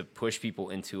necessary to push people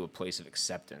into a place of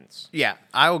acceptance. Yeah,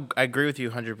 I agree with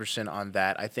you 100% on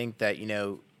that. I think that,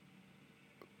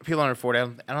 people under 40, I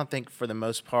don't think for the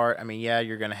most part, I mean, yeah,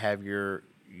 you're going to have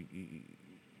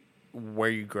where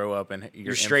you grow up and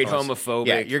you're straight homophobic.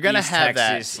 Yeah, you're going to have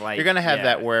Texas, that. You're going to have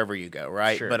that wherever you go,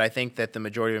 right? Sure. But I think that the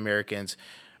majority of Americans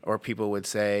or people would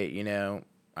say,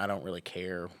 I don't really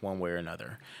care one way or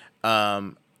another.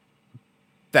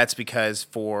 that's because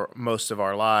for most of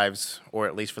our lives, or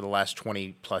at least for the last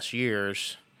 20 plus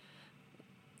years,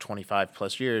 25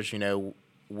 plus years,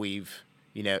 we've,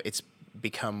 it's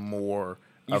become more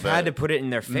You've of had a to put it in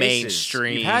their faces.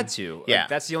 mainstream. You've had to. Yeah. Like,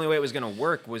 that's the only way it was going to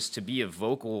work, was to be a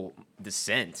vocal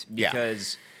dissent.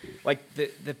 Because, like,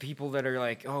 the people that are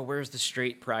like, oh, where's the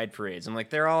straight pride parades? I'm like,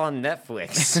 they're all on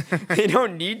Netflix. They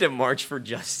don't need to march for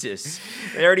justice.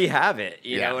 They already have it.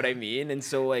 You know what I mean? And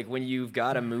so, like, when you've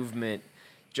got a movement,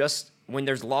 just when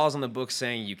there's laws on the books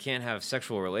saying you can't have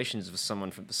sexual relations with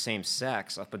someone from the same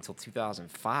sex up until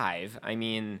 2005, I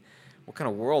mean, what kind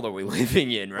of world are we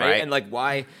living in, right? And, like,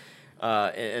 why...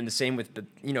 and the same with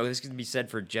this can be said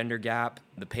for gender gap,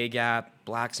 the pay gap,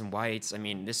 blacks and whites. I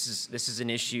mean, this is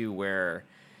an issue where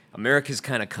America's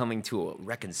kind of coming to a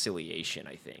reconciliation,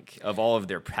 I think, of all of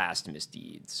their past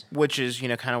misdeeds. Which is,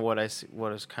 kind of what I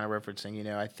was kind of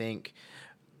referencing. I think,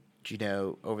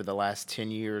 over the last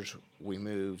 10 years, we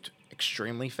moved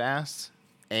extremely fast.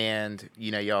 And,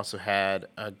 you also had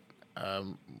a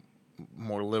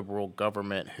more liberal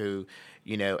government who,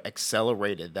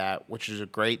 accelerated that, which is a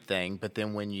great thing. But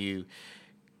then when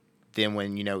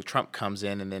Trump comes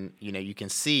in, and then, you can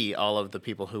see all of the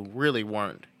people who really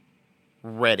weren't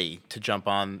ready to jump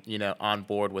on, on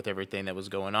board with everything that was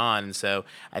going on. And so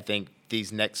I think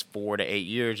these next 4 to 8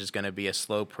 years is going to be a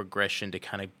slow progression to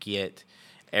kind of get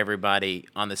everybody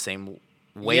on the same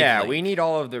wavelength. Yeah, we need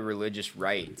all of the religious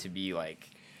right to be like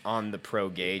on the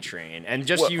pro-gay train and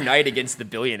just unite against the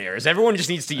billionaires. Everyone just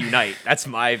needs to unite. That's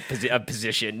my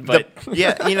position. But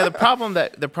the problem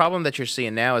that you're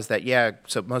seeing now is that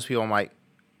so most people might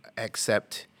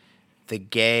accept the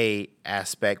gay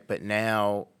aspect, but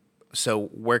now, so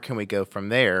where can we go from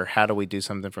there? How do we do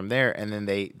something from there? And then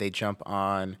they jump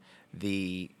on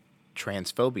the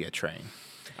transphobia train.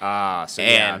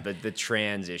 The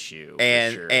trans issue,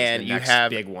 and for sure, and is the you next have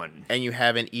big one, and you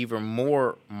have an even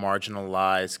more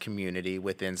marginalized community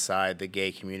inside the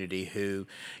gay community who,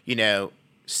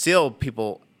 still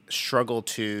people struggle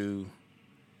to,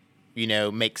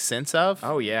 make sense of.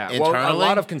 Oh yeah, internally. Well, a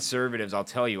lot of conservatives, I'll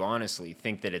tell you honestly,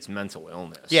 think that it's mental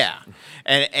illness. Yeah,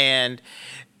 and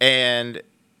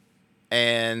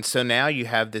so now you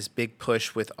have this big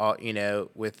push with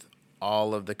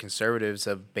all of the conservatives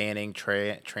of banning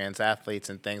trans athletes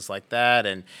and things like that,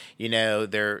 and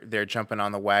they're jumping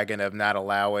on the wagon of not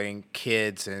allowing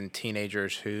kids and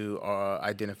teenagers who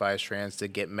identify as trans to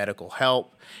get medical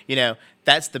help.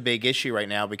 That's the big issue right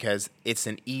now because it's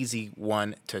an easy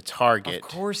one to target. Of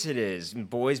course it is.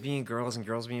 Boys being girls and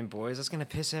girls being boys, that's going to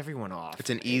piss everyone off. It's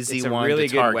an easy It's one to target. a really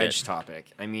good wedge topic.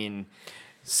 I mean,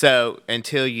 so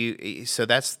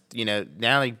that's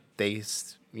now they.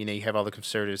 You have all the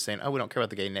conservatives saying, "Oh, we don't care about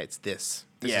the gay net. It's this.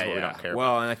 This is what we don't care about."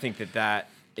 Well, and I think that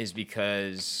is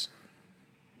because,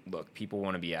 look, people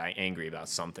want to be angry about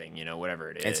something, whatever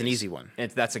it is. It's an easy one.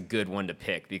 That's a good one to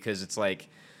pick because it's like,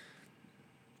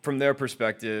 from their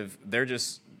perspective, they're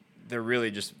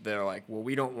like, well,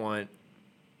 we don't want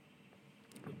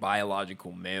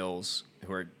biological males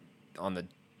who are on the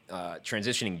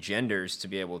transitioning genders to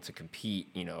be able to compete,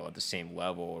 at the same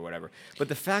level or whatever. But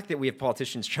the fact that we have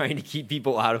politicians trying to keep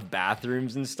people out of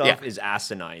bathrooms and stuff is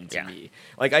asinine to me.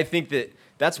 Like, I think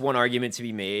that's one argument to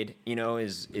be made,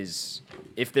 is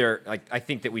if I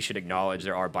think that we should acknowledge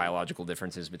there are biological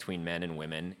differences between men and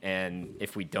women. And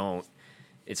if we don't,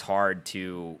 it's hard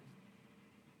to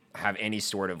have any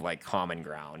sort of like common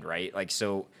ground, right? Like,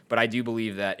 so, but I do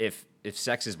believe that if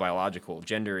sex is biological,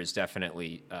 gender is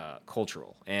definitely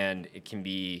cultural, and it can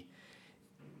be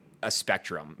a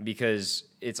spectrum because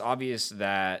it's obvious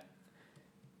that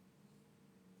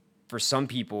for some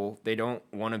people, they don't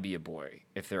want to be a boy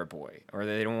if they're a boy, or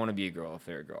they don't want to be a girl if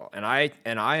they're a girl. And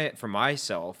I, for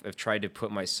myself, have tried to put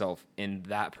myself in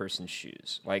that person's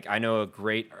shoes. Like, I know a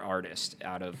great artist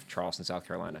out of Charleston, South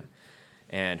Carolina,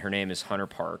 and her name is Hunter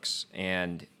Parks,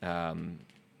 and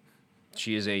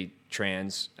she is a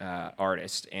trans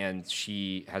artist, and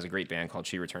she has a great band called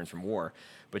She Returns from War,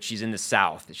 but she's in the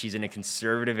South. She's in a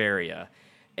conservative area,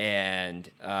 and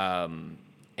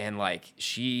like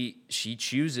she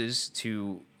chooses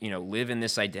to live in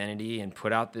this identity and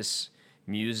put out this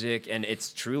music, and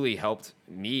it's truly helped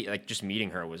me. Like, just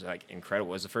meeting her was like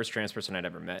incredible. It was the first trans person I'd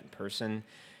ever met in person,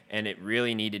 and it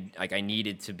really needed, like, I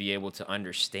needed to be able to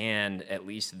understand at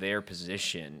least their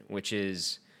position, which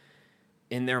is,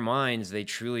 in their minds, they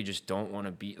truly just don't want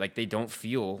to be, like, they don't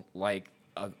feel like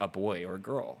a boy or a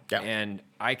girl. Yeah. And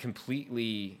I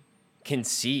completely can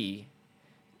see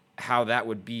how that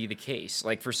would be the case,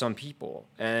 like, for some people.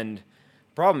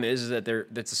 Problem is that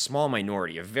that's a small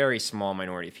minority, a very small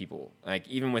minority of people. Like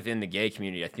even within the gay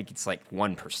community, I think it's like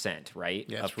 1%, right?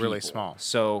 Yeah, of it's really people. small.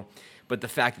 So, but the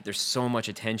fact that there's so much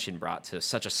attention brought to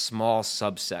such a small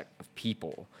subset of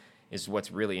people is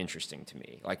what's really interesting to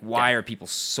me. Like, why are people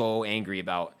so angry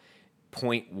about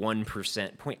 0.1%,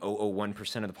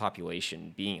 0.001% of the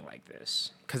population being like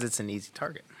this? Because it's an easy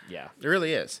target. Yeah. It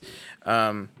really is.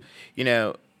 You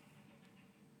know,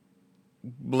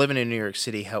 living in New York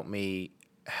City helped me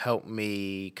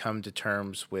come to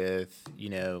terms with, you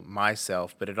know,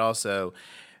 myself, but it also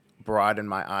broadened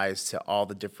my eyes to all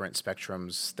the different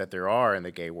spectrums that there are in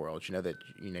the gay world, you know, that,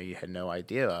 you know, you had no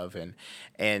idea of. And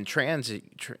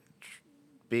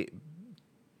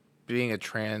being a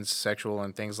transsexual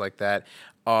and things like that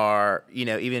are, you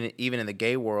know, even in the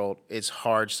gay world, it's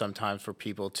hard sometimes for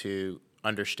people to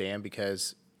understand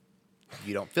because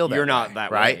you don't feel that You're way, not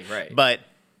that right? way, right.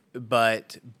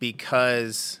 But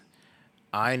because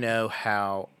I know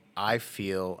how I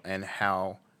feel and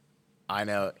how I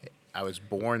know I was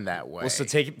born that way. Well, so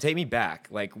take me back.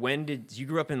 Like, when did you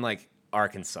grew up in like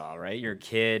Arkansas, right? You're a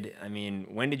kid. I mean,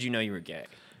 when did you know you were gay?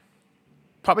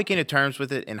 Probably came to terms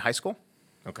with it in high school.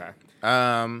 Okay.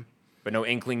 But no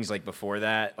inklings like before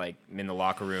that, like in the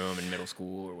locker room in middle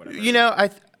school or whatever. You know,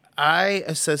 I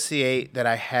associate that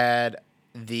I had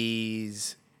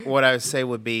these, what I would say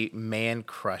would be man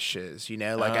crushes. You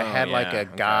know, like I had like a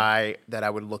guy that I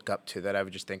would look up to that I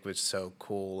would just think was so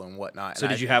cool and whatnot. So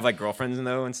and did you have like girlfriends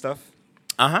though and stuff?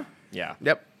 Uh-huh. Yeah.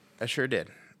 Yep. I sure did.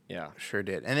 Yeah. Sure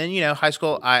did. And then, you know, high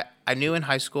school, I knew in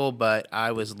high school, but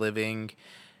I was living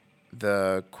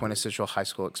the quintessential high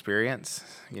school experience,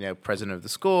 you know, president of the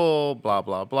school, blah,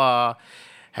 blah, blah.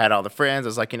 Had all the friends. I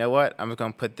was like, you know what? I'm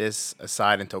going to put this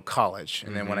aside until college.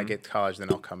 And then when I get to college,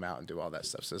 then I'll come out and do all that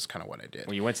stuff. So that's kind of what I did.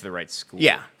 Well, you went to the right school.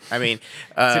 Yeah. I mean,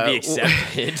 to be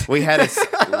accepted. we had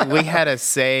a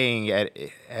saying at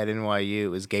NYU, it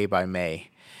was gay by May.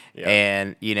 Yeah.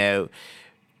 And, you know,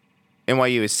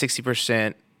 NYU is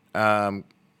 60%,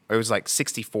 it was like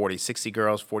 60-40, 60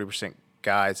 girls, 40%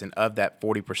 guys. And of that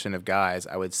 40% of guys,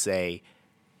 I would say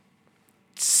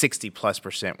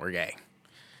 60+% were gay.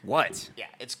 What? Yeah,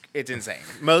 it's insane.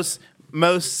 Most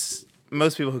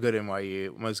people who go to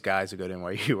NYU, most guys who go to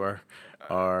NYU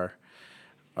are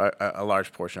a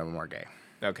large portion of them are gay.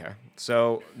 Okay.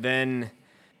 So then,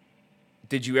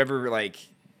 did you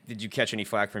catch any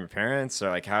flack from your parents, or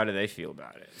like how do they feel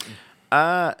about it?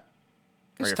 Or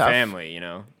It's your tough. family, you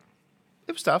know?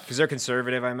 It was tough. Because they're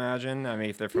conservative, I imagine. I mean,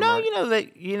 if they're from No, our- you know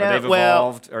that you or know they've well,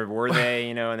 evolved, or were they,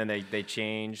 you know, and then they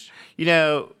changed. you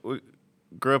know, we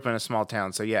grew up in a small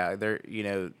town, so yeah, you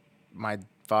know, my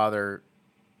father,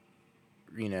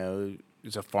 you know,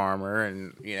 is a farmer,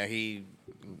 and you know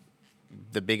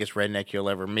the biggest redneck you'll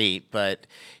ever meet, but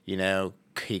you know,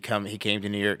 he came to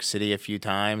New York City a few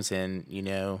times, and you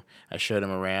know, I showed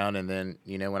him around, and then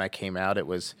you know, when I came out, it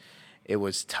was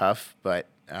tough, but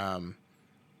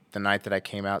the night that I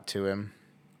came out to him,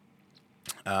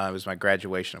 it was my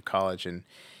graduation of college, and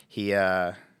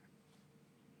I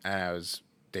was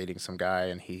dating some guy,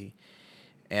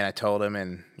 and I told him,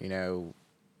 and you know,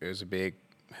 it was a big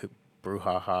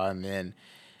brouhaha, and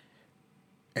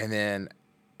then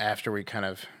after we kind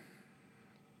of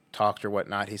talked or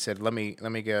whatnot, he said, let me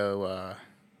go,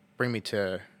 bring me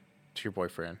to your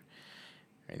boyfriend.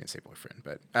 He didn't say boyfriend,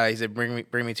 but he said, bring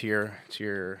me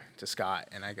to Scott.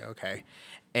 And I go, okay.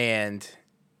 And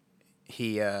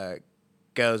he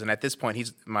goes, and at this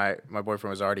point, my boyfriend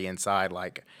was already inside,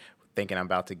 like thinking I'm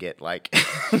about to get like,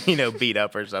 you know, beat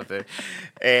up or something.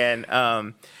 And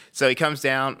so he comes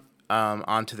down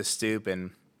onto the stoop,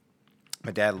 and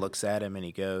my dad looks at him and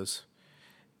he goes,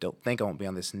 "Don't think I won't be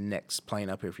on this next plane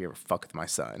up here if you ever fuck with my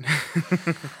son."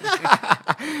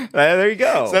 There you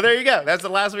go. So there you go. That's the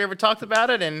last we ever talked about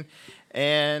it,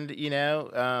 and you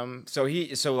know,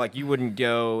 So like you wouldn't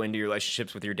go into your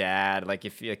relationships with your dad, like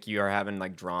if like you are having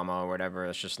like drama or whatever.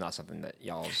 That's just not something that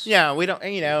y'all's. yeah, we don't,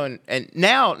 you know, and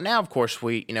now of course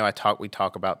we, you know, we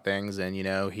talk about things, and you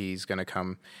know, he's gonna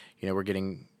come, you know,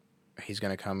 he's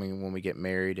gonna come when we get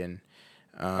married, and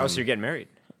Oh, so you're getting married?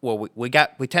 well, we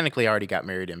technically already got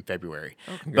married in February,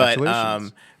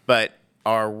 congratulations. but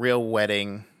our real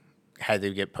wedding had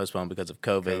to get postponed because of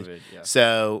COVID. COVID, yeah.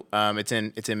 So it's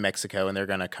in Mexico, and they're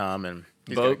gonna come, and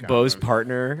he's gonna come. Bo's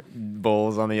partner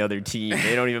bowls on the other team.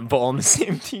 They don't even bowl on the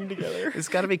same team together. It's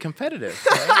got to be competitive.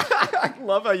 Right? I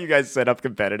love how you guys set up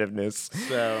competitiveness.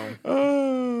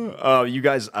 So Oh, you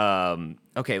guys.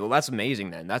 Okay, well that's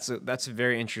amazing. Then that's a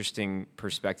very interesting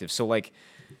perspective. So like,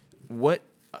 what,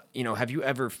 you know, have you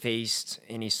ever faced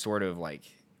any sort of like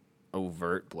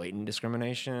overt, blatant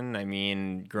discrimination. I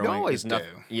mean, You always do.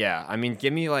 Yeah, I mean,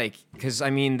 give me because I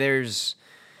mean, there's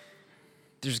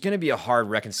going to be a hard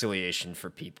reconciliation for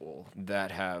people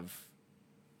that have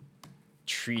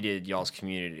treated y'all's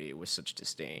community with such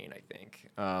disdain, I think.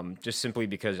 Just simply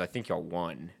because I think y'all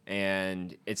won.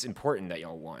 And it's important that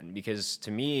y'all won because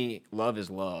to me, love is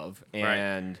love.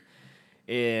 And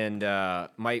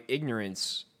my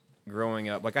ignorance growing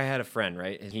up, like I had a friend,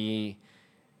 right? He,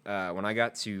 when I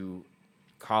got to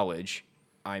college,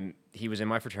 he was in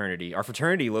my fraternity. Our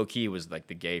fraternity, low key, was like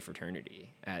the gay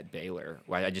fraternity at Baylor.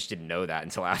 Well, I just didn't know that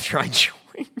until after I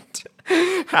joined.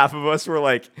 Half of us were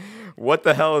like, "What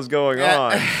the hell is going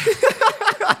on?"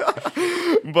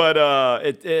 But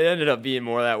it ended up being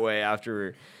more that way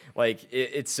after. Like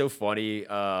it's so funny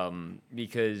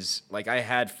because like I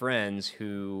had friends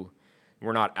who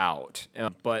were not out,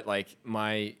 but like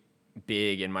my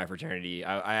big in my fraternity,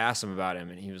 I asked him about him,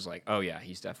 and he was like, "Oh yeah,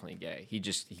 he's definitely gay. He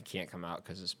can't come out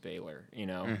because it's Baylor, you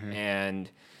know." Mm-hmm. And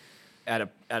at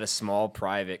a small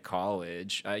private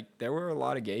college, there were a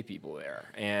lot of gay people there,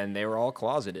 and they were all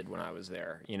closeted when I was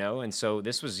there, you know. And so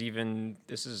this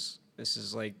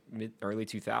is like early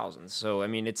 2000s. So I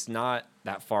mean, it's not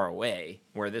that far away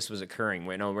where this was occurring.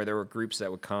 Where there were groups that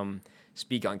would come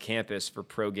speak on campus for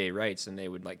pro-gay rights, and they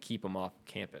would like keep them off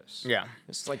campus. Yeah.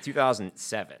 It's like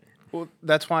 2007. Well,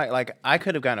 that's why, like, I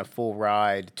could have gotten a full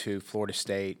ride to Florida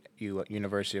State,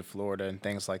 University of Florida, and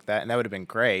things like that, and that would have been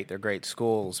great. They're great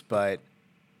schools, but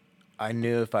I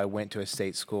knew if I went to a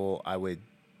state school,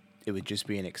 it would just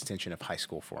be an extension of high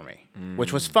school for me,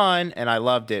 which was fun, and I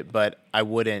loved it, but I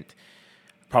wouldn't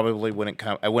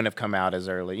have come out as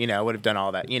early. You know, I would have done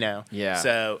all that, you know? Yeah.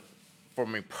 So, for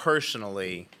me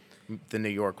personally, the New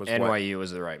York was NYU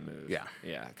was the right move. Yeah.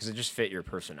 Yeah, because it just fit your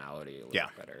personality a little Yeah.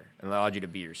 better and allowed you to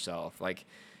be yourself. Like,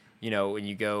 you know, when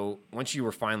you go, once you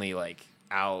were finally like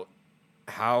out,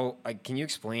 how, like, can you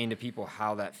explain to people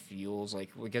how that feels?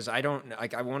 Like, because I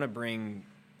want to bring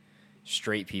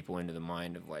straight people into the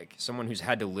mind of like someone who's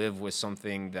had to live with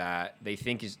something that they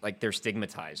think is like they're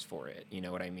stigmatized for it. You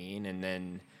know what I mean? And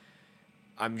then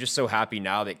I'm just so happy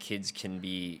now that kids can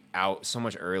be out so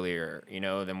much earlier, you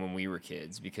know, than when we were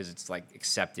kids because it's like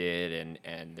accepted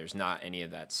and there's not any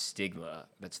of that stigma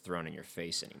that's thrown in your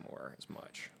face anymore as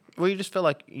much. Well, you just feel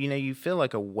like, you know, you feel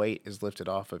like a weight is lifted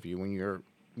off of you when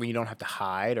you don't have to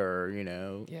hide or, you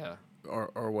know, Yeah.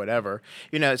 or whatever.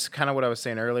 You know, it's kind of what I was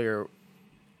saying earlier.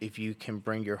 If you can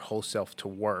bring your whole self to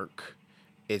work,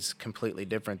 it's completely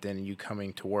different than you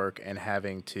coming to work and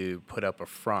having to put up a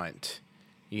front,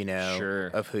 you know, Sure.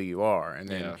 of who you are. And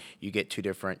then Yeah. you get two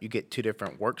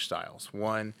different work styles.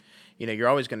 One, you know, you're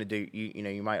always going to do, you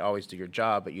know, you might always do your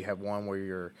job, but you have one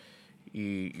where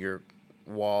you're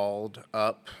walled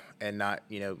up and not,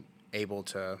 you know, able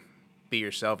to be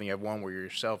yourself. And you have one where you're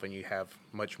yourself and you have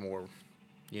much more,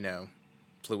 you know,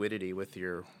 fluidity with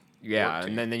your Yeah, work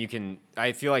and team. then you can.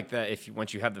 I feel like that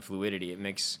once you have the fluidity, it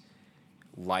makes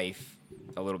life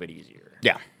a little bit easier.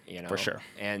 Yeah, you know, for sure.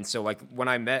 And so, like when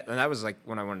I met, and that was like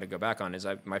when I wanted to go back on is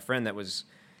my friend that was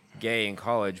gay in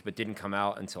college but didn't come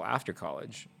out until after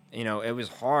college. You know, it was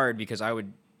hard because I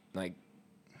would like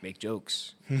make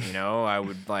jokes. You know, I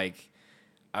would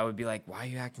be like, "Why are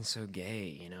you acting so gay?"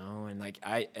 You know,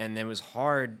 and it was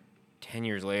hard 10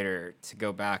 years later to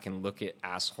go back and look at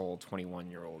asshole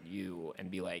 21-year-old you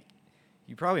and be like,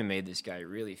 you probably made this guy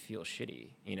really feel shitty,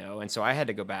 you know? And so I had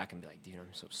to go back and be like, dude, I'm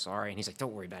so sorry. And he's like,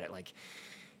 don't worry about it. Like,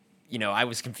 you know, I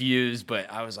was confused,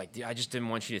 but I was like, dude, I just didn't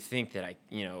want you to think that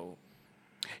you know.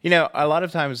 You know, a lot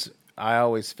of times I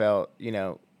always felt, you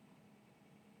know,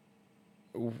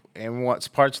 and what's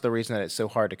parts of the reason that it's so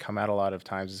hard to come out a lot of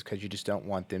times is because you just don't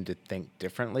want them to think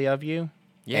differently of you.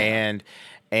 Yeah.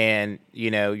 And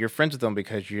you know, you're friends with them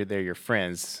because they're your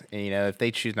friends. And, you know, if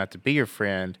they choose not to be your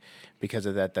friend because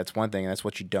of that, that's one thing. And that's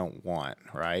what you don't want,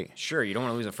 right? Sure, you don't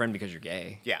want to lose a friend because you're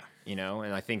gay. Yeah. You know,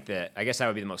 and I guess that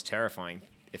would be the most terrifying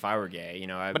if I were gay, you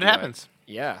know. But it happens.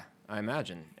 Yeah, I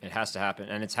imagine. It has to happen.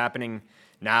 And it's happening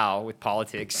now with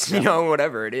politics, you know,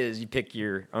 whatever it is. You pick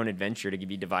your own adventure to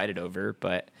be divided over.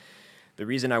 But the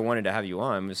reason I wanted to have you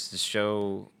on was to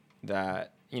show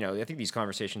that, you know, I think these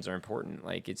conversations are important.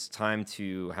 Like, it's time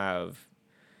to have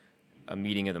a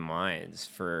meeting of the minds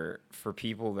for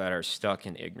people that are stuck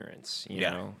in ignorance, you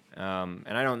know?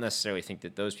 And I don't necessarily think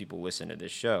that those people listen to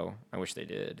this show. I wish they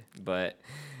did. But,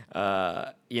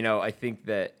 you know, I think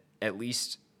that at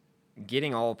least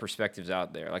getting all perspectives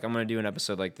out there. Like, I'm going to do an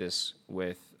episode like this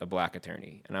with a black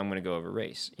attorney, and I'm going to go over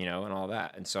race, you know, and all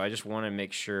that. And so I just want to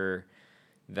make sure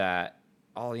that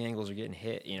all the angles are getting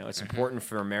hit. You know, it's important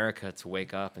for America to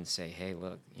wake up and say, hey,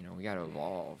 look, you know, we got to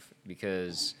evolve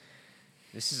because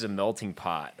this is a melting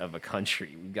pot of a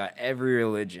country. We've got every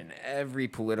religion, every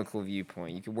political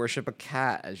viewpoint. You can worship a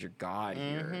cat as your god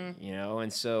here, you know?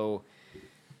 And so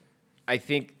I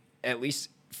think, at least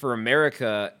for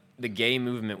America, the gay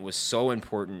movement was so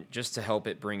important just to help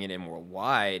it bring it in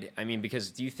worldwide. I mean, because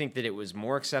do you think that it was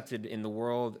more accepted in the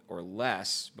world or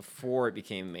less before it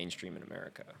became mainstream in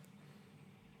America?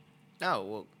 No,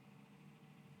 well,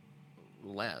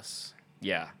 less.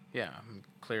 Yeah. Yeah,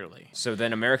 clearly. So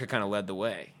then America kind of led the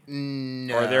way.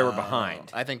 No. Or they were behind.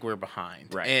 I think we're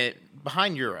behind. Right.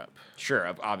 Behind Europe, Sure,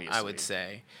 obviously. I would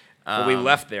say. But we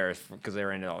left there because they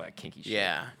were into all that kinky shit.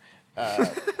 Yeah.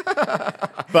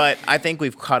 But I think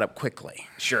we've caught up quickly.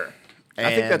 Sure.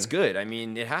 I think that's And- good. I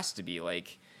mean, it has to be.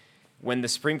 Like, when the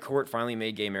Supreme Court finally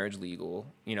made gay marriage legal,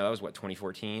 you know, that was what,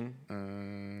 2014?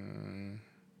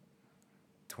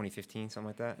 2015, something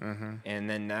like that? Mm-hmm. And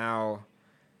then now,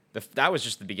 that was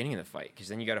just the beginning of the fight, because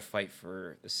then you got to fight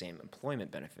for the same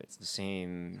employment benefits, the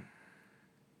same,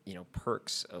 you know,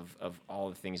 perks of all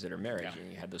the things that are marriage. Yeah.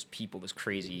 And you had those people, those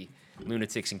crazy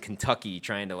lunatics in Kentucky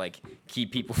trying to, like,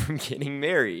 keep people from getting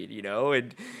married, you know?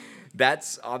 And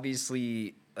that's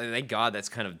obviously, thank God that's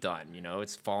kind of done, you know?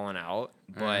 It's fallen out,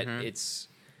 but it's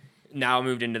now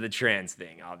moved into the trans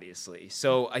thing, obviously.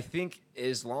 So I think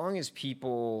as long as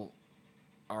people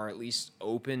are at least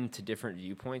open to different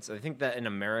viewpoints, I think that in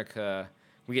America,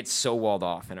 we get so walled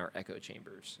off in our echo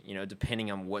chambers, you know,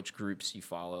 depending on which groups you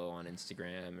follow on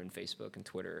Instagram and Facebook and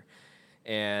Twitter.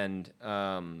 And,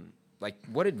 like,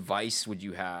 what advice would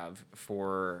you have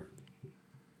for,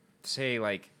 say,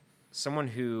 like, someone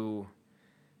who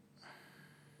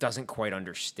doesn't quite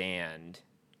understand,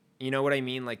 you know what I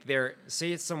mean? Like,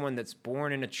 say it's someone that's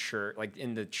born in a church, like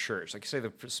in the church, like say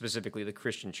specifically the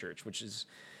Christian church, which is,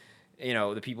 you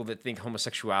know, the people that think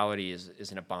homosexuality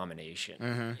is an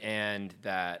abomination and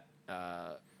that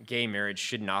gay marriage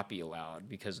should not be allowed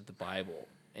because of the Bible.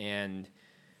 And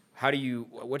what do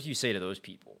you say to those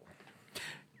people?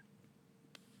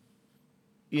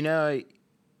 You know,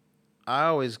 I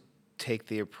always take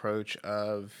the approach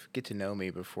of get to know me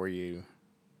before you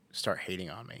start hating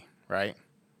on me, right?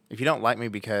 If you don't like me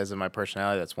because of my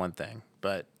personality, that's one thing.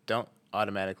 But don't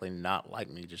automatically not like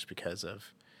me just because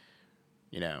of,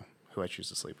 you know, who I choose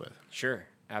to sleep with. Sure,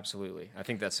 absolutely. I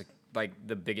think that's like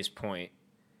the biggest point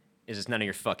is it's none of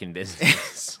your fucking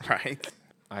business. Right?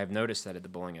 I have noticed that at the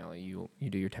bowling alley, you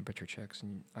do your temperature checks,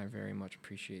 and I very much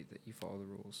appreciate that you follow the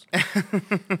rules.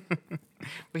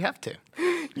 We have to.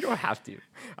 You don't have to.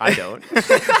 I don't.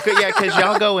 Yeah, because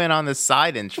y'all go in on the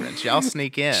side entrance. Y'all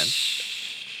sneak in.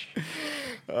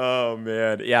 Oh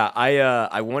man, yeah.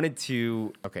 I wanted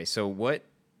to. Okay, so what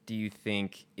do you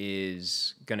think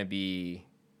is gonna be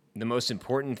the most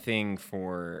important thing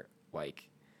for, like,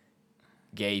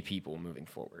 gay people moving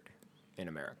forward in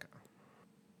America?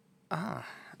 I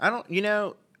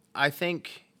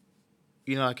think,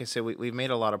 you know, like I said, we've made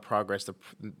a lot of progress.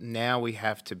 Now we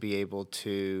have to be able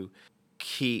to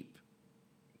keep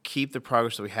the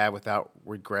progress that we have without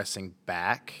regressing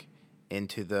back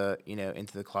into the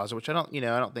closet, which I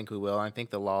don't think we will. I think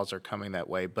the laws are coming that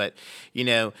way. But, you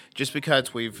know, just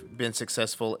because we've been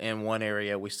successful in one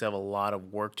area, we still have a lot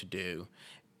of work to do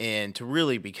into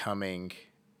really becoming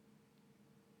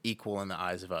equal in the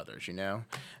eyes of others, you know?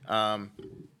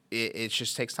 It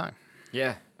just takes time.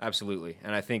 Yeah, absolutely.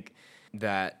 And I think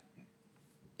that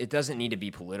it doesn't need to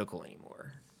be political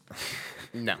anymore.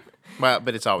 No. Well,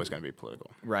 but it's always going to be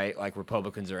political. Right? Like,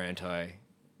 Republicans are anti,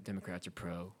 Democrats are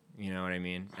pro. You know what I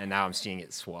mean? And now I'm seeing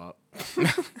it swap.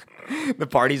 The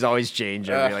parties always change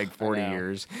every, like, 40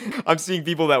 years. I'm seeing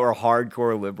people that were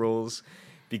hardcore liberals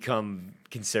become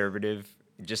conservative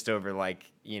just over,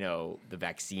 like, you know, the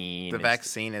vaccine. The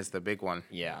vaccine is the big one.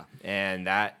 Yeah. And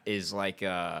that is like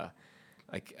I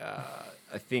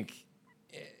think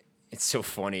it's so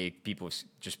funny, people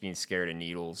just being scared of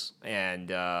needles. And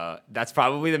that's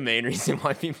probably the main reason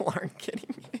why people aren't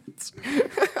getting it.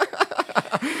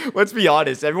 Let's be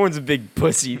honest. Everyone's a big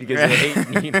pussy because they hate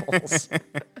needles.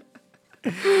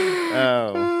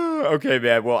 Oh. Okay,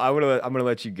 man. Well, I'm gonna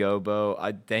let you go, Bo.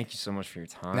 I thank you so much for your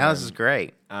time. Now this is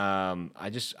great. I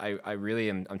really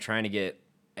am. I'm trying to get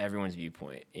everyone's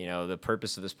viewpoint. You know, the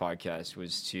purpose of this podcast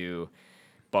was to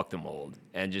buck the mold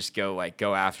and just go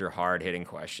after hard hitting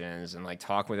questions and, like,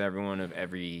 talk with everyone of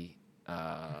every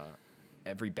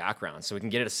background, so we can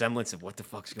get a semblance of what the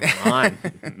fuck's going on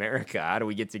in America. How do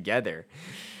we get together?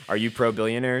 Are you pro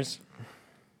billionaires?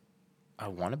 I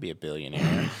want to be a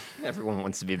billionaire. Everyone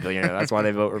wants to be a billionaire. That's why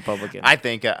they vote Republican. I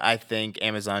think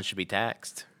Amazon should be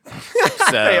taxed.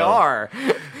 They are.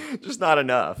 Just not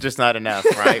enough. Just not enough,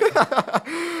 right?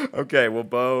 Okay, well,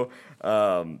 Bo,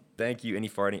 Thank you. Any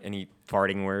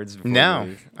farting words? Before we No,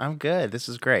 leave? I'm good. This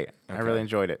is great. I Okay. really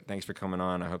enjoyed it. Thanks for coming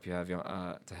on. I hope you have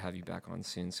to have you back on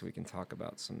soon so we can talk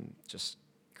about some just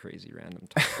crazy random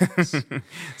topics.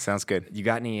 Sounds good. You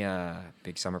got any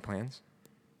big summer plans?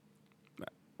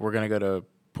 We're gonna go to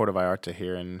Puerto Vallarta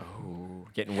here, and Oh,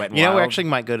 getting wet and we wild? actually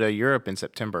might go to Europe in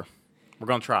September. We're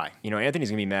gonna try.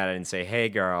 Anthony's gonna be mad and say, "Hey,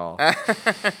 girl."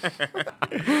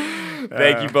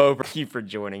 Thank you both for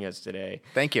joining us today.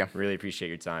 Thank you. Really appreciate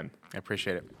your time. I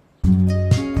appreciate it.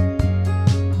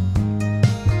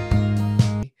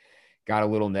 Got a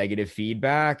little negative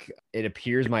feedback. It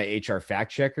appears my HR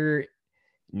fact checker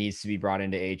needs to be brought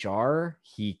into HR.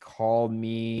 He called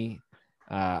me,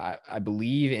 I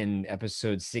believe in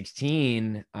episode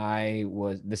 16.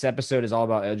 This episode is all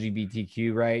about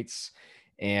LGBTQ rights.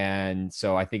 And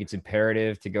so I think it's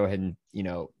imperative to go ahead and,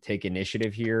 take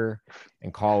initiative here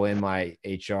and call in my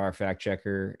HR fact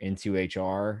checker into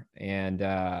HR. And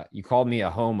you called me a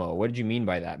homo. What did you mean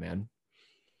by that, man?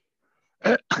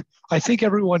 I think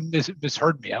everyone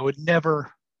misheard me. I would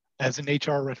never, as an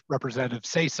HR representative,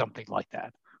 say something like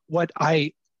that. What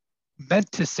I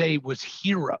meant to say was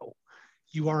hero.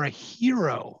 You are a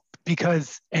hero,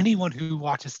 because anyone who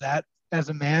watches that as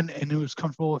a man and who is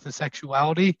comfortable with his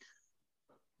sexuality,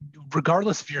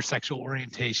 regardless of your sexual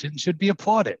orientation, should be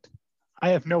applauded. I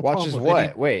have no Watches problem with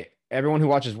what? Wait, everyone who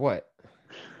watches what?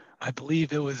 I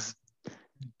believe it was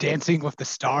Dancing with the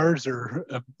Stars or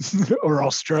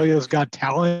Australia's Got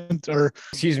Talent or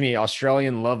Excuse me,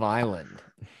 Australian Love Island.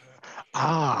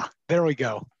 There we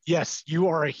go. Yes, you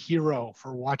are a hero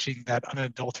for watching that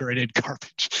unadulterated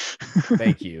garbage.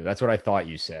 Thank you. That's what I thought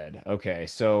you said. Okay,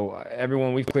 so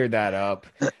everyone, we've cleared that up.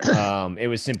 It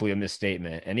was simply a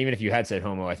misstatement. And even if you had said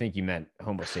homo, I think you meant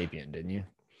homo sapien, didn't you?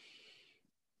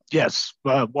 Yes.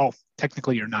 Well,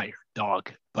 technically you're not your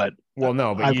dog, but Well,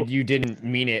 no, but you didn't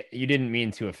mean it. You didn't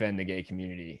mean to offend the gay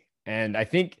community. And I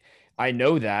think I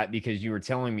know that because you were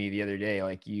telling me the other day,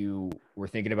 like you were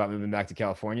thinking about moving back to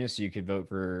California so you could vote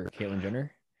for Caitlyn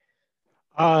Jenner.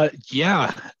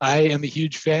 Yeah, I am a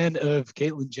huge fan of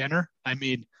Caitlyn Jenner. I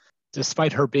mean,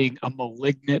 despite her being a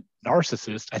malignant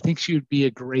narcissist, I think she would be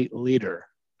a great leader.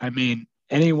 I mean,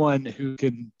 anyone who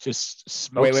can just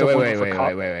smoke Wait. someone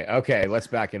Okay, let's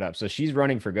back it up. So she's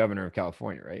running for governor of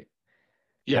California, right?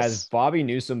 Yes. Has Bobby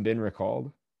Newsom been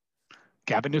recalled?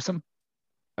 Gavin Newsom?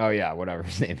 Oh yeah, whatever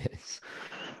his name is.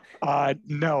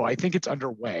 No, I think it's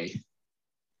underway.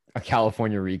 A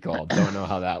California recall. Don't know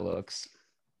how that looks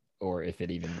or if it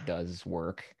even does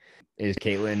work. Is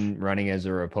Caitlyn running as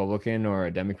a Republican or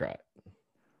a Democrat?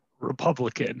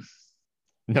 Republican.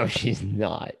 No, she's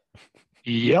not.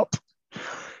 Yep.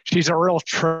 She's a real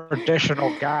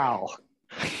traditional gal.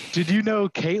 Did you know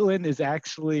Caitlyn is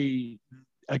actually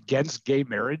against gay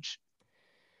marriage?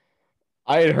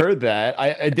 I had heard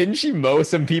that. Didn't she mow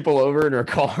some people over in her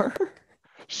car?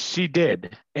 She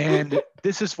did. And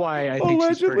this is why I think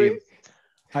she's pretty.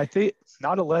 I think,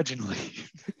 not allegedly.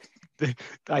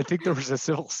 I think there was a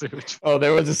civil suit. Oh,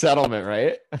 there was a settlement,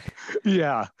 right?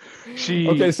 Yeah.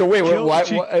 Okay, so wait, why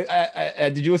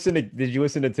did you listen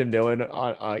to Tim Dillon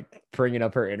on bringing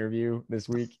up her interview this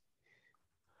week?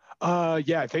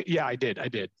 Yeah, I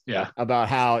did. Yeah. About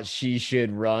how she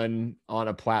should run on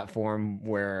a platform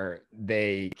where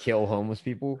they kill homeless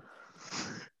people.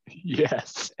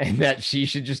 Yes. And that she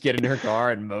should just get in her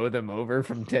car and mow them over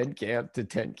from tent camp to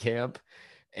tent camp.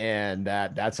 And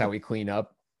that's how we clean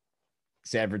up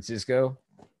San Francisco.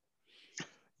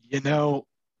 It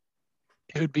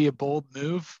would be a bold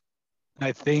move.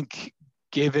 I think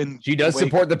given she does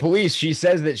support the police. She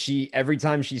says that every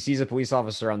time she sees a police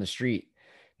officer on the street,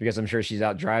 because I'm sure she's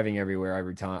out driving everywhere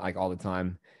every time, like all the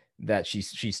time, that she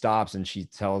stops and she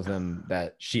tells them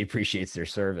that she appreciates their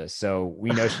service. So we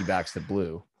know she backs the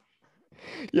blue.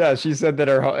 Yeah, she said that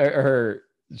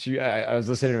I was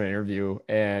listening to an interview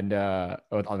and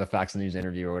on the Fox News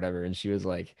interview or whatever, and she was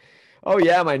like, "Oh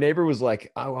yeah, my neighbor was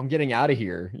like, oh, I'm getting out of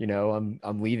here.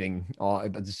 I'm leaving.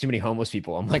 There's too many homeless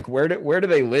people." I'm like, where do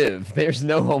they live? There's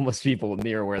no homeless people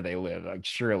near where they live. Like,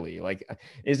 surely, like,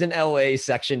 isn't LA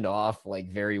sectioned off like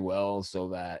very well so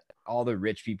that all the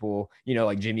rich people,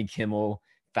 like Jimmy Kimmel,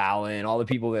 Fallon, all the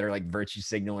people that are like virtue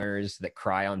signalers that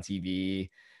cry on TV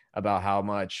about how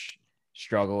much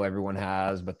struggle everyone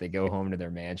has, but they go home to their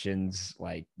mansions,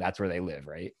 like that's where they live,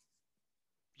 right?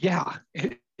 Yeah.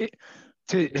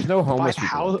 There's no homeless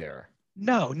people out there.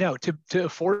 No. To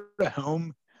afford a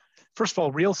home, first of all,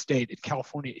 real estate in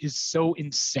California is so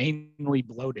insanely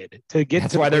bloated.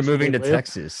 That's why they're moving to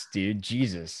Texas, dude.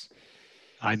 Jesus.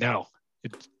 I know.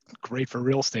 great for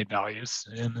real estate values,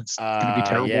 and it's going to be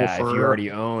terrible yeah, for if you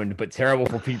already owned, but terrible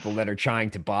for people that are trying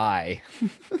to buy.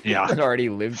 Yeah. That already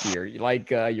lived here, like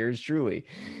yours truly.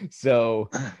 So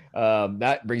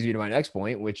that brings me to my next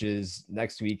point, which is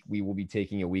next week we will be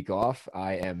taking a week off.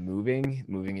 I am moving.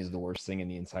 Moving is the worst thing in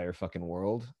the entire fucking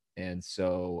world, and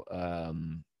so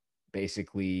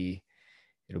basically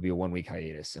it'll be a 1 week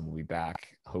hiatus, and we'll be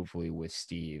back hopefully with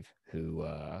Steve, who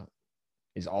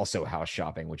is also house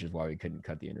shopping, which is why we couldn't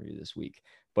cut the interview this week.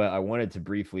 But I wanted to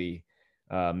briefly,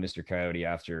 Mr. Coyote,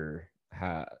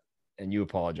 and you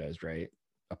apologized, right?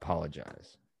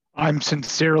 Apologize. I'm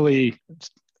sincerely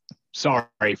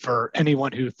sorry for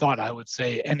anyone who thought I would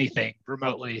say anything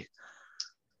remotely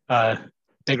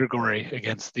derogatory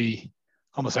against the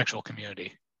homosexual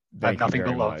community. I have nothing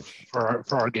but love for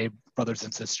our gay brothers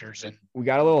and sisters. And we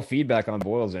got a little feedback on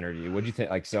Boyle's interview. What'd you think?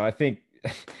 Like, so I think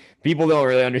people don't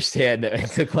really understand that it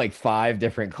took like 5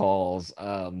 different calls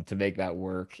to make that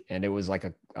work, and it was like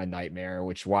a nightmare,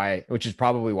 which is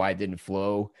probably why it didn't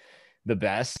flow the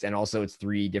best. And also it's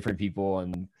 3 different people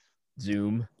on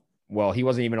Zoom. Well, he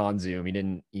wasn't even on Zoom. He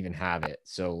didn't even have it.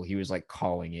 So he was like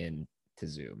calling in to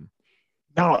Zoom.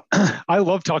 No, I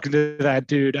love talking to that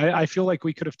dude. I feel like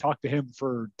we could have talked to him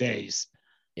for days.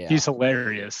 Yeah. He's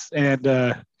hilarious. And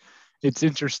it's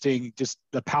interesting, just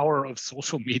the power of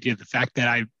social media, the fact that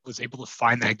I was able to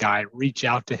find that guy, reach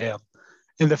out to him,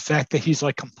 and the fact that he's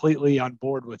like completely on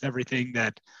board with everything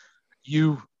that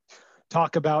you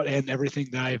talk about and everything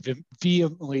that I've been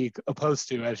vehemently opposed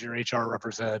to as your HR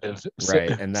representative.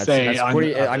 Right. And that's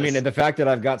pretty, I mean, the fact that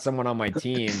I've got someone on my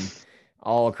team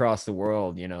all across the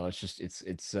world,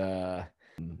 it's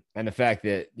and the fact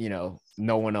that,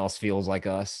 no one else feels like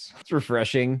us, it's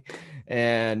refreshing,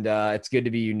 and it's good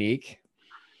to be unique.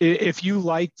 If you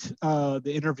liked the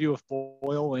interview with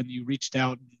Boyle and you reached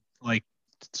out and like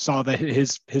saw that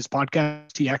his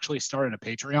podcast, he actually started a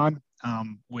Patreon,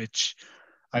 which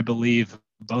I believe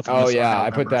both of us. Oh yeah, I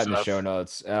put that in the show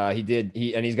notes.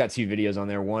 He's got 2 videos on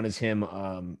there. One is him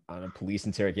on a police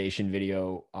interrogation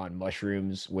video on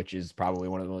mushrooms, which is probably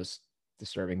one of the most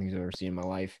disturbing things I've ever seen in my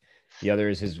life. The other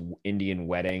is his Indian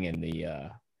wedding and the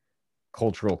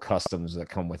cultural customs that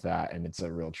come with that, and it's a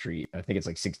real treat. I think it's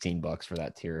like $16 for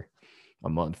that tier a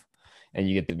month, and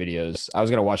you get the videos. I was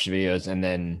gonna watch the videos and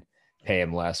then pay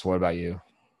him less. What about you?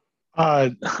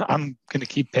 I'm gonna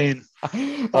keep paying.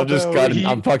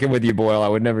 I'm fucking with you, Boyle. I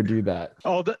would never do that.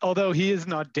 Although he is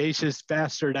an audacious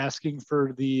bastard asking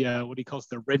for the what he calls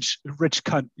the rich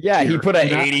cunt. Yeah, tier. He put an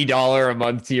 $80 a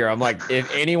month tier. I'm like, if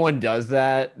anyone does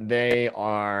that, they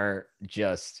are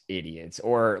just idiots,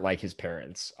 or like his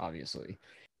parents, obviously.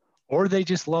 Or they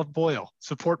just love Boyle.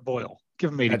 Support Boyle.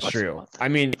 Give him $80. That's true. I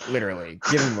mean, literally,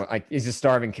 give him like he's a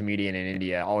starving comedian in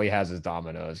India. All he has is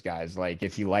Domino's, guys. Like,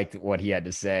 if you liked what he had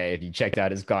to say, if you checked out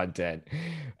his content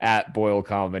at Boyle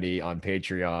Comedy on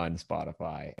Patreon,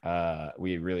 Spotify,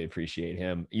 we really appreciate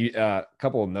him. A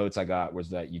couple of notes I got was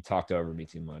that you talked over me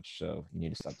too much, so you need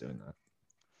to stop doing that.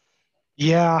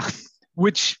 Yeah,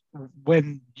 which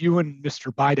when you and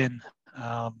Mr. Biden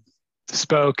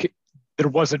spoke, there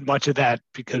wasn't much of that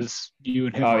because you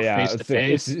and him are face to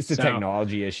face. It's the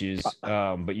technology issues,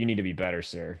 but you need to be better,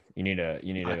 sir. You need to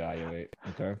evaluate.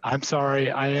 Okay. I'm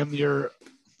sorry. I am your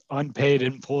unpaid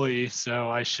employee, so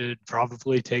I should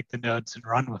probably take the notes and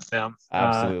run with them.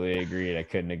 Absolutely agreed. I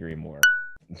couldn't agree more.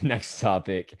 Next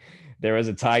topic. There was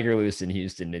a tiger loose in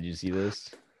Houston. Did you see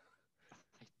this?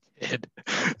 I did.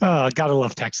 Gotta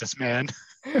love Texas, man.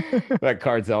 That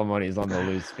cartel money is on the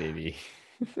loose, baby.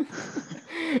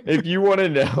 If you want to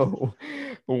know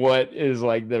what is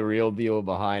like the real deal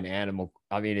behind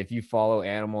if you follow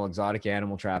exotic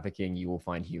animal trafficking, you will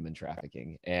find human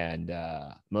trafficking. And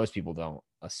most people don't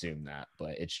assume that,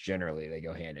 but it's generally they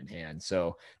go hand in hand.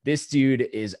 So this dude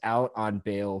is out on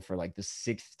bail for like the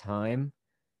 6th time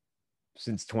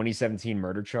since 2017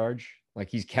 murder charge. Like,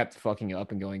 he's kept fucking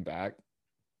up and going back.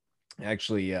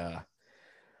 Actually,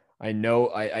 I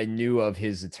knew of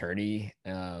his attorney,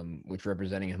 which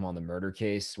representing him on the murder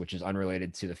case, which is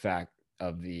unrelated to the fact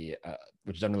of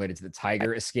which is unrelated to the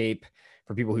tiger escape.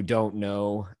 For people who don't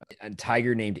know, a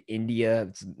tiger named India,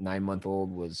 it's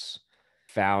 9-month-old, was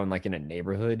found like in a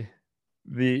neighborhood.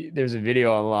 There's a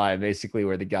video online basically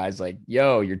where the guy's like,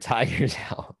 "Yo, your tiger's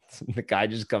out." And the guy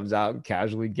just comes out and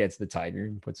casually gets the tiger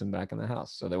and puts him back in the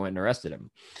house. So they went and arrested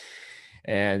him.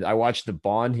 And I watched the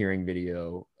bond hearing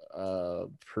video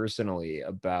personally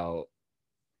about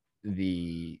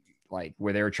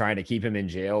where they were trying to keep him in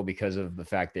jail because of the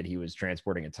fact that he was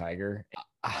transporting a tiger.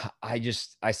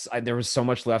 There was so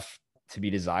much left to be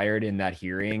desired in that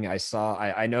hearing.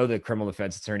 I know the criminal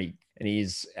defense attorney, and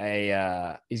he's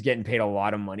getting paid a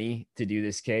lot of money to do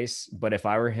this case. But if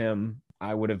I were him,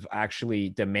 I would have actually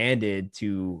demanded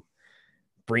to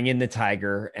bring in the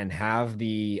tiger and have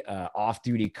the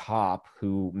off-duty cop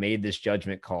who made this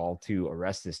judgment call to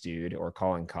arrest this dude or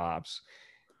calling cops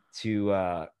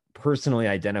to personally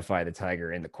identify the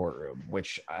tiger in the courtroom,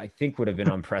 which I think would have been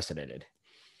unprecedented.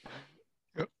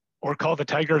 Or call the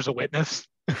tiger as a witness.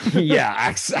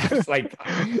 Yeah, like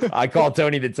I call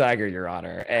Tony the Tiger, Your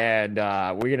Honor, and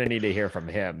we're gonna need to hear from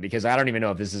him because I don't even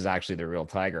know if this is actually the real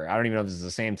tiger. I don't even know if this is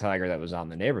the same tiger that was on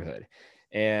the neighborhood.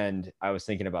 And I was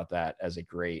thinking about that as a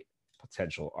great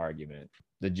potential argument.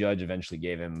 The judge eventually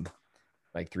gave him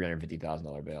like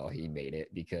 $350,000 bail. He made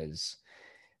it because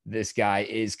this guy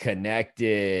is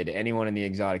connected. Anyone in the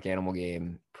exotic animal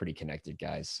game, pretty connected,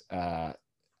 guys. Other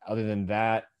than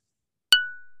that,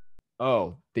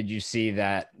 oh, did you see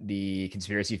that the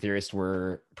conspiracy theorists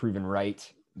were proven right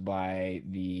by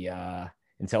the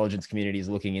intelligence communities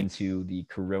looking into the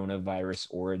coronavirus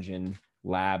origin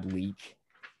lab leak?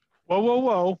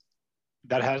 Whoa.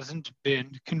 That hasn't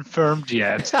been confirmed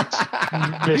yet.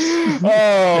 Excuse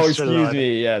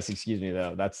me. Yes, excuse me,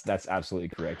 though. That's absolutely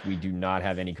correct. We do not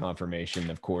have any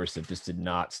confirmation, of course, that this did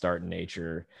not start in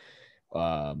nature.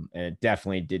 And it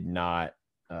definitely did not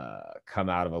come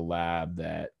out of a lab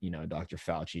that, Dr.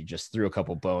 Fauci just threw a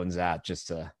couple bones at just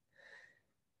to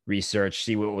research,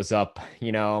 see what was up.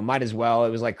 Might as well. It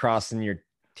was like crossing your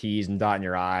T's and dotting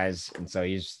your I's. And so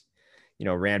he's,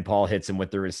 Rand Paul hits him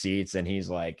with the receipts and he's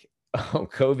like, oh,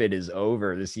 COVID is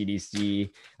over. The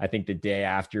CDC, I think the day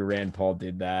after Rand Paul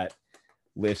did that,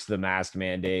 lifts the mask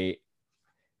mandate.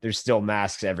 There's still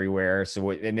masks everywhere. So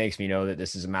it makes me know that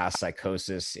this is a mass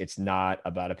psychosis. It's not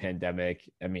about a pandemic.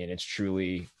 I mean, it's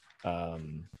truly a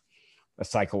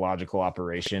psychological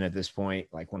operation at this point,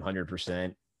 like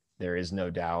 100%. There is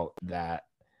no doubt that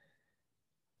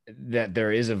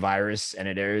there is a virus and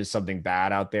there is something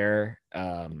bad out there.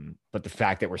 But the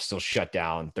fact that we're still shut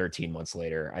down 13 months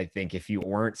later, I think if you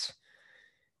weren't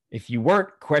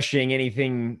questioning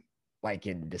anything like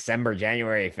in December,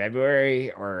 January,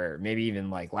 February, or maybe even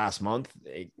like last month,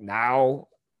 now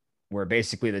we're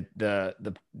basically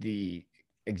the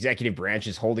executive branch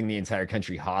is holding the entire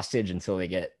country hostage until they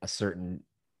get a certain,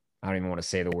 I don't even want to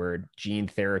say the word, gene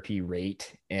therapy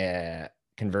rate,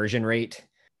 conversion rate.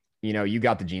 You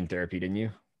got the gene therapy, didn't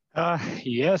you?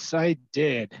 Yes, I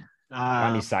did.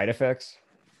 Any side effects?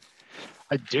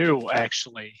 I do,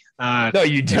 actually. No,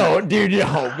 you don't, dude.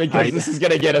 No, because this is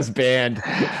gonna get us banned.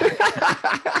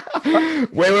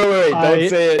 wait! Don't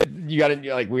say it. You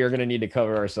gotta we are gonna need to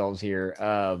cover ourselves here.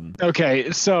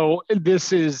 Okay, so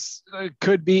this is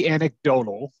could be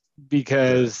anecdotal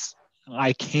because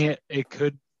I can't. It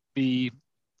could be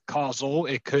causal.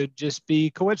 It could just be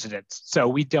coincidence. So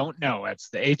we don't know. As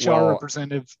the HR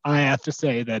representative, I have to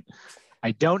say that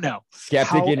I don't know.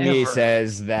 Skeptic in me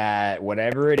says that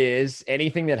whatever it is,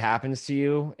 anything that happens to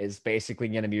you is basically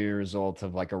going to be a result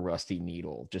of like a rusty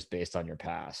needle just based on your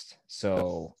past.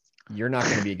 So you're not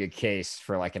going to be a good case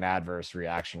for like an adverse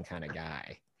reaction kind of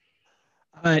guy.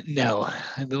 No,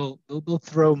 they'll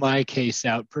throw my case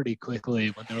out pretty quickly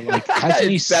when they're like,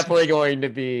 it's definitely going to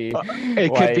be.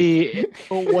 It could be.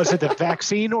 Was it the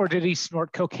vaccine or did he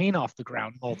snort cocaine off the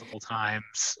ground multiple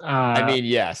times? I mean,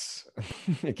 yes,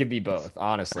 it could be both,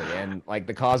 honestly. And like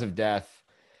the cause of death,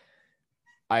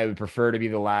 I would prefer to be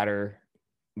the latter,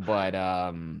 but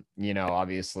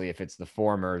obviously, if it's the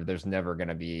former, there's never going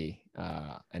to be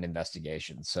an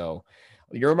investigation. So.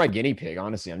 You're my guinea pig,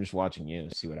 honestly. I'm just watching you,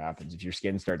 see what happens. If your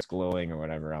skin starts glowing or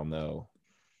whatever, I'll know.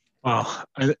 Well,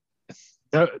 did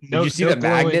you see the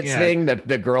magnets thing?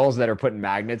 The girls that are putting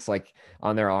magnets like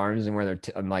on their arms and where they're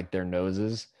on like their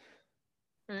noses.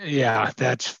 Yeah,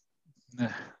 that's.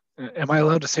 Am I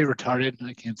allowed to say retarded?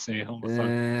 I can't say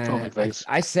homophobic.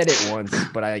 I said it once,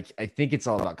 but I think it's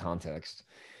all about context.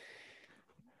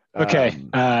 Okay.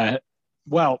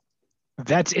 Well,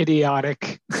 that's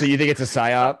idiotic. So you think it's a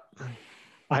psyop?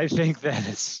 I think that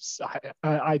is.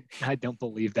 I don't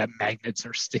believe that magnets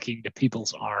are sticking to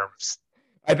people's arms.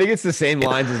 I think it's the same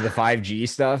lines as the 5G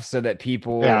stuff, so that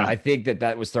people. Yeah. I think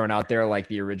that was thrown out there like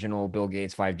the original Bill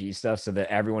Gates 5G stuff, so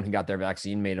that everyone who got their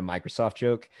vaccine made a Microsoft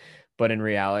joke, but in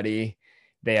reality,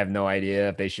 they have no idea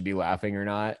if they should be laughing or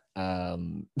not.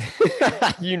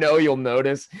 You'll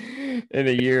notice in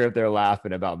a year if they're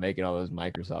laughing about making all those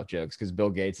Microsoft jokes because Bill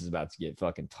Gates is about to get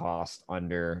fucking tossed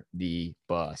under the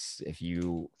bus if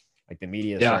you like the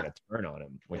media is starting to turn on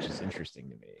him, which is interesting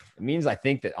to me. It means I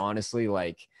think that honestly,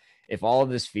 like if all of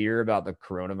this fear about the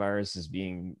coronavirus is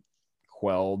being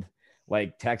quelled,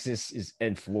 Like Texas is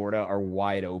and Florida are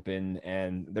wide open,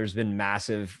 and there's been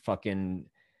massive fucking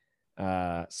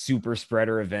super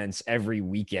spreader events every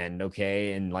weekend,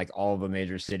 okay, in like all the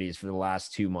major cities for the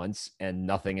last 2 months, and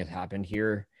nothing has happened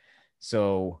here.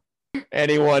 So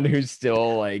anyone who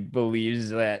still like believes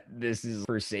that this is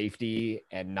for safety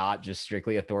and not just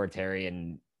strictly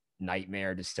authoritarian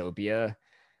nightmare dystopia,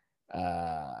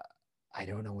 I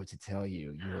don't know what to tell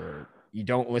you. You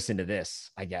don't listen to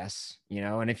this, I guess,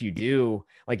 and if you do,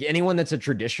 like anyone that's a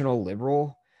traditional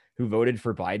liberal who voted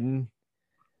for Biden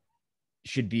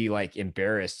should be like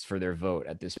embarrassed for their vote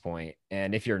at this point.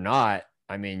 And if you're not,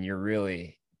 I mean, you're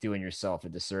really doing yourself a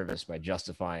disservice by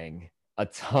justifying a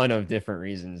ton of different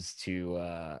reasons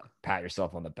to pat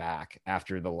yourself on the back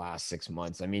after the last 6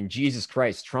 months. I mean, Jesus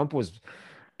Christ, Trump was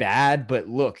bad, but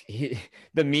look,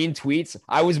 the mean tweets,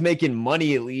 I was making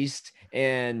money at least.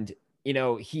 And,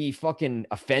 he fucking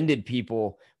offended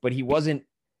people, but he wasn't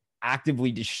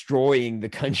actively destroying the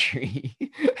country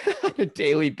on a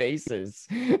daily basis,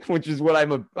 which is what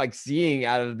I'm like seeing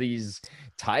out of these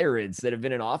tyrants that have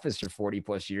been in office for 40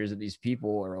 plus years. That these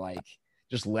people are like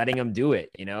just letting them do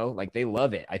it, like they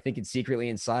love it. I think it's secretly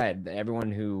inside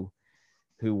everyone who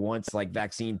wants like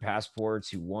vaccine passports,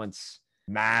 who wants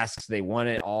masks, they want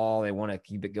it all, they want to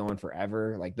keep it going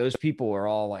forever. Like those people are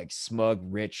all like smug,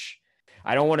 rich.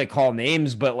 I don't want to call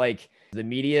names, but like the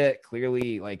media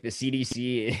clearly, like the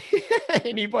CDC,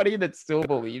 anybody that still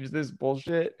believes this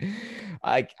bullshit,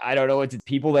 I don't know. It's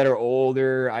people that are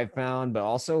older, I've found, but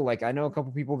also like I know a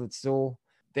couple people that still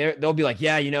they'll be like,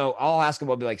 yeah, I'll ask them,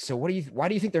 I'll be like, so why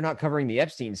do you think they're not covering the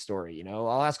Epstein story?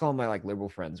 I'll ask all my like liberal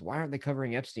friends, why aren't they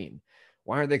covering Epstein?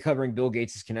 Why aren't they covering Bill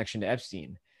Gates' connection to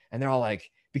Epstein? And they're all like,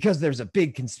 because there's a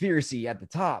big conspiracy at the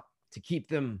top to keep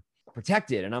them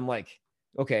protected. And I'm like,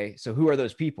 okay, so who are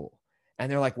those people?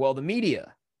 And they're like, well, the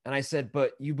media. And I said,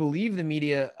 but you believe the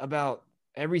media about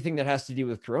everything that has to do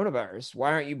with coronavirus.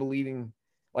 Why aren't you believing,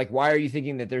 like, why are you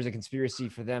thinking that there's a conspiracy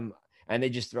for them? And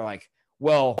they're like,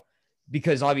 well,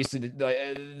 because obviously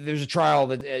there's a trial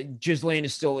that Ghislaine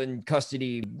is still in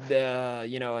custody,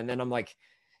 and then I'm like,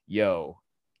 yo,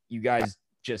 you guys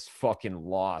just fucking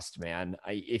lost, man.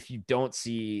 If you don't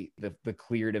see the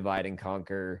clear divide and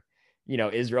conquer,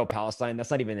 Israel, Palestine,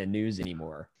 that's not even the news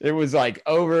anymore. It was like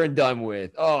over and done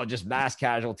with. Oh, just mass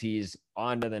casualties,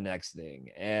 on to the next thing.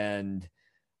 And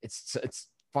it's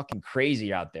fucking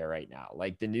crazy out there right now.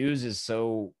 Like the news is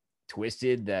so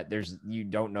twisted that you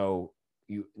don't know,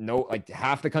 like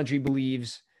half the country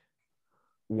believes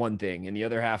one thing and the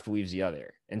other half believes the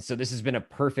other. And so this has been a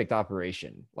perfect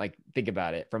operation. Like think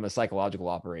about it from a psychological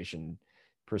operation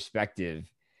perspective.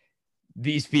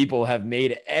 These people have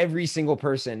made every single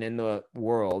person in the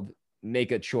world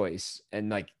make a choice and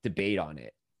like debate on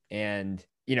it. And,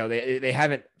 they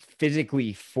haven't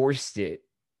physically forced it,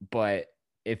 but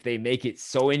if they make it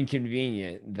so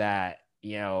inconvenient that,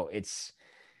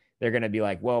 they're going to be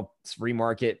like, well, it's free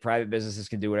market, private businesses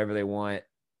can do whatever they want.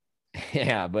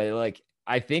 Yeah. But like,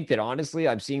 I think that honestly,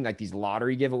 I'm seeing like these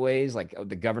lottery giveaways, like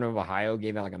the governor of Ohio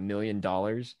gave out like $1 million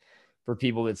for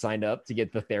people that signed up to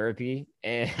get the therapy,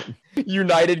 and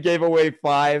United gave away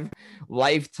 5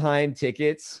 lifetime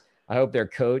tickets. I hope their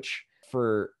coach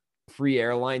for free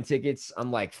airline tickets.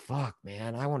 I'm like, fuck,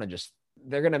 man, I want to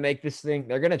they're going to make this thing.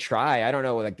 They're going to try. I don't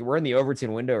know. Like we're in the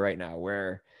Overton window right now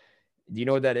do you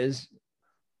know what that is?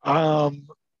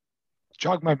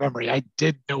 Jog my memory. I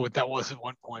did know what that was at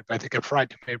one point, but I think I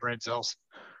fried my brain cells.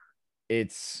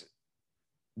 It's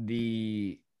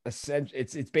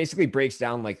basically breaks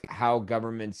down like how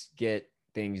governments get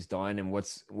things done and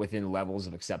what's within levels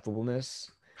of acceptableness.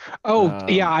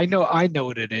 Yeah, I know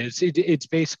what it is. It's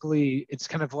basically, it's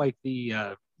kind of like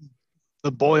the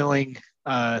boiling.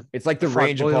 It's like the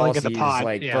range of policies,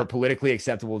 like yeah, for politically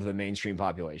acceptable to the mainstream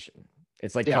population.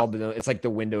 It's like it's like the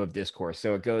window of discourse.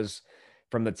 So it goes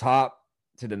from the top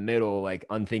to the middle, like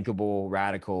unthinkable,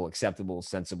 radical, acceptable,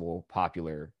 sensible,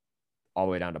 popular, all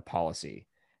the way down to policy.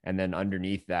 And then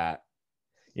underneath that,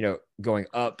 going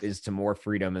up is to more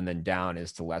freedom, and then down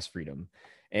is to less freedom.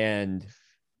 And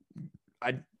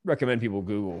I recommend people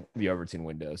Google the Overton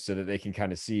window so that they can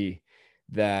kind of see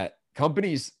that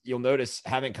companies, you'll notice,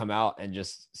 haven't come out and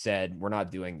just said, we're not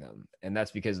doing them. And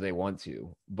that's because they want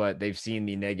to, but they've seen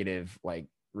the negative like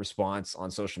response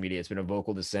on social media. It's been a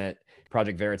vocal dissent.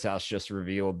 Project Veritas just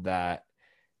revealed that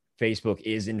Facebook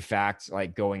is in fact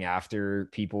like going after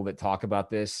people that talk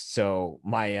about this. So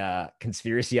my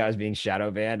conspiracy I was being shadow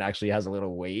banned actually has a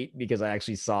little weight, because I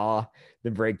actually saw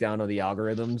the breakdown of the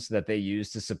algorithms that they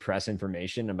use to suppress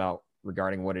information about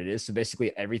regarding what it is. So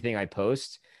basically everything I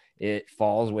post, it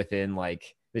falls within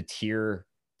like the tier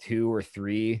 2 or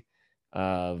 3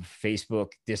 of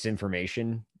Facebook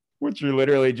disinformation, which are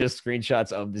literally just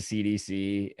screenshots of the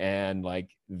CDC and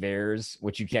like theirs,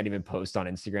 which you can't even post on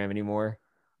Instagram anymore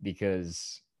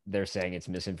because they're saying it's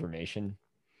misinformation.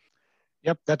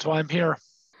 Yep, that's why I'm here.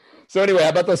 So anyway, how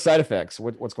about those side effects?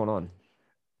 What's going on?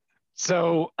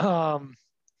 So I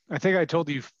think I told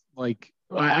you, like,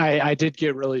 I did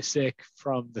get really sick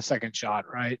from the second shot,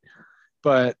 right?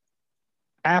 But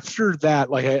after that,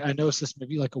 like I noticed this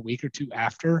maybe like a week or two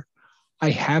after,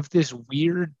 I have this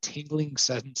weird tingling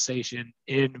sensation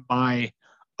in my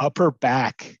upper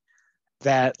back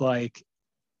that like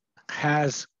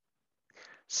has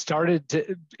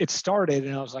it started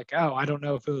and I was like, oh, I don't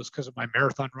know if it was because of my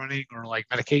marathon running or like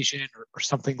medication or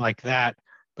something like that.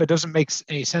 But it doesn't make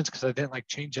any sense because I didn't like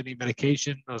change any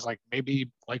medication. I was like, maybe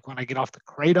like when I get off the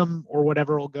kratom or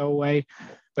whatever will go away.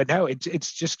 But no, it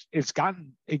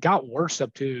got worse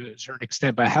up to a certain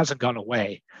extent, but it hasn't gone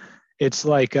away. It's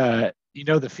like you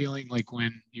know the feeling like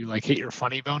when you like hit your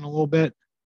funny bone a little bit.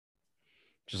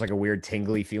 Just like a weird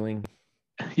tingly feeling.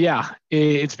 Yeah,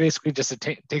 it's basically just a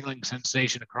tingling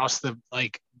sensation across the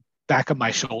like back of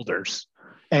my shoulders,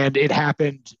 and it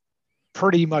happened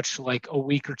pretty much like a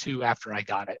week or two after I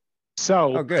got it.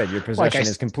 So, oh, good, your possession like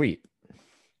is complete.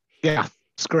 Yeah,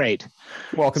 it's great.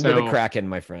 Welcome to the Kraken,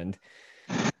 my friend.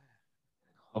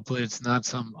 Hopefully, it's not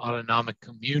some autonomic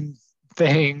commune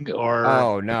thing or.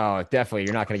 Oh no, definitely,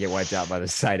 you're not going to get wiped out by the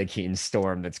cytokine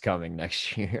storm that's coming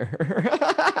next year.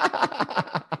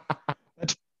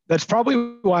 That's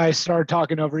probably why I started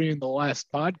talking over you in the last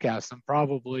podcast. I'm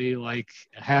probably like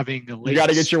having a late. You got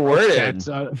to get your word in.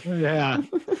 Yeah.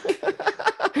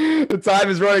 The time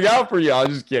is running out for you. I'm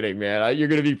just kidding, man. You're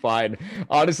gonna be fine.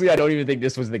 Honestly, I don't even think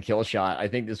this was the kill shot. I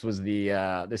think this was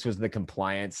the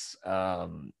compliance.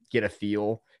 Get a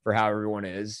feel for how everyone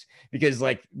is, because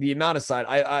like the amount of side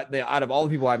out of all the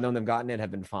people I've known that have gotten it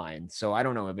have been fine. So I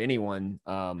don't know of anyone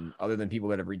other than people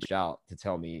that have reached out to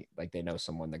tell me like they know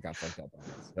someone that got fucked up on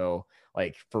it. So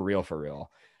like for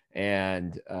real.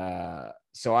 And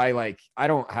so I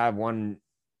don't have one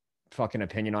fucking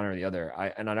opinion on it or the other.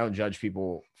 I don't judge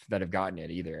people that have gotten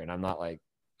it either. And I'm not like,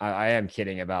 I am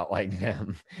kidding about like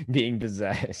them being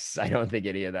possessed. I don't think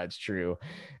any of that's true.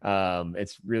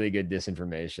 It's really good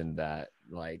disinformation that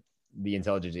like the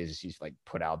intelligence agencies like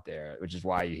put out there, which is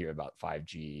why you hear about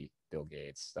 5G, Bill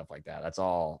Gates, stuff like that. That's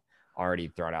all already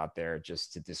thrown out there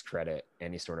just to discredit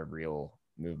any sort of real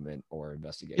movement or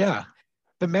investigation. Yeah.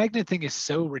 The magnet thing is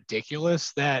so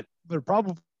ridiculous that they're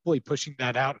probably pushing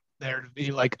that out there to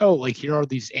be like, oh, like here are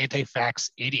these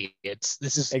anti-vax idiots.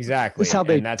 This is exactly how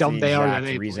they dumb they are. That's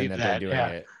the reason that they're doing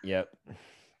it. Yep.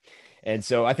 And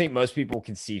so I think most people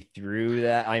can see through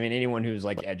that. I mean, anyone who's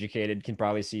like educated can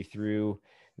probably see through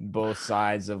both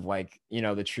sides of like, you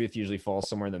know, the truth usually falls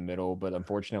somewhere in the middle, but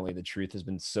unfortunately the truth has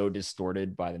been so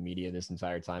distorted by the media this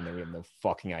entire time that we have no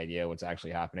fucking idea what's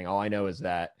actually happening. All I know is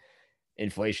that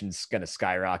inflation's going to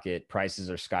skyrocket.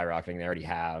 Prices are skyrocketing. They already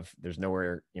have. There's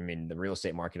nowhere. I mean, the real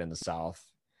estate market in the South,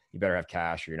 you better have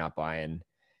cash or you're not buying.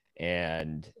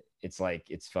 And it's like,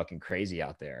 it's fucking crazy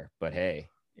out there, but hey,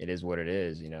 it is what it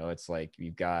is. You know, it's like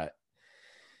you've got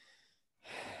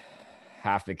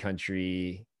half the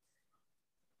country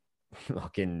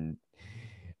fucking,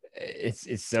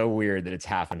 it's so weird that it's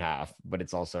half and half, but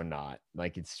it's also not.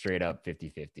 Like it's straight up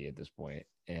 50-50 at this point.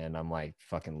 And I'm like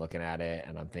fucking looking at it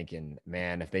and I'm thinking,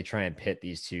 man, if they try and pit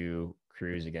these two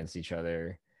crews against each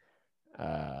other,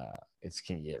 it's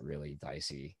can get really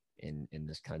dicey in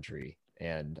this country.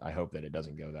 And I hope that it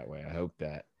doesn't go that way. I hope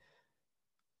that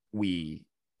we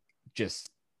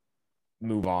just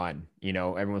move on. You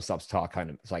know, everyone stops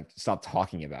stop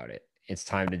talking about it. It's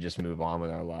time to just move on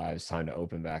with our lives. Time to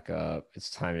open back up. It's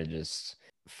time to just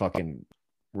fucking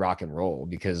rock and roll,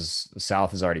 because the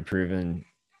South has already proven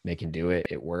they can do it.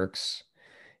 It works.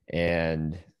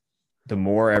 And the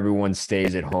more everyone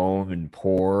stays at home and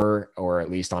poor, or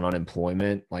at least on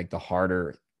unemployment, like the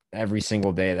harder every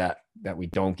single day that we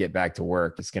don't get back to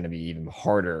work, it's going to be even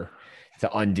harder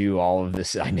to undo all of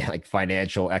this like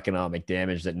financial economic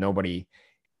damage that nobody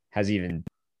has even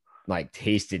like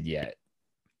tasted yet,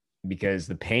 because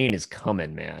the pain is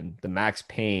coming, man. The max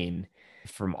pain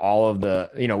from all of the,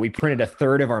 you know, we printed a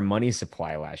third of our money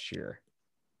supply last year.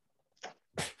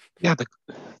 Yeah,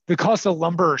 the cost of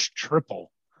lumber is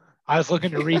triple. I was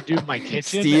looking to redo my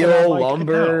kitchen. Steel,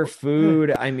 lumber,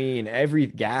 food. I mean, every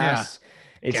gas. Yeah.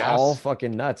 It's all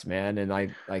fucking nuts, man. And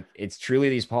like it's truly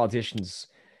these politicians'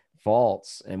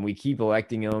 faults, and we keep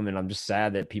electing them. And I'm just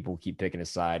sad that people keep picking a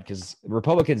side, because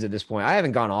Republicans at this point, I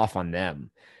haven't gone off on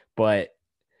them, but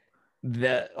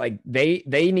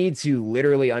they need to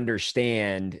literally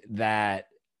understand that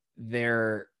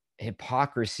they're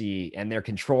hypocrisy and their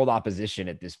controlled opposition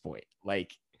at this point.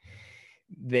 Like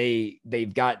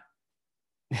they've got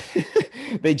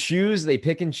they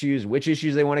pick and choose which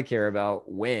issues they want to care about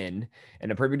when.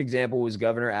 And a perfect example was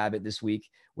Governor Abbott this week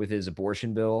with his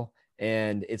abortion bill.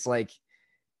 And it's like,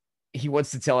 he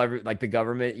wants to tell the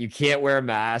government, you can't wear a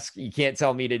mask. You can't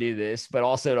tell me to do this, but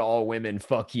also to all women,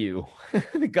 fuck you.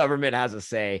 The government has a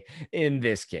say in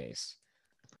this case.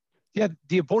 Yeah.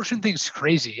 The abortion thing's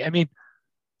crazy. I mean,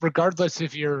 regardless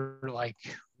if you're like,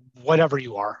 whatever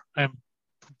you are, I'm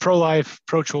pro-life,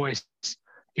 pro-choice.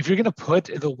 If you're going to put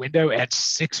the window at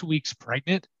 6 weeks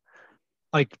pregnant,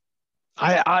 like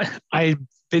I've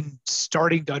been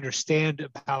starting to understand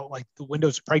about like the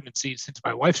windows of pregnancy since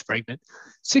my wife's pregnant.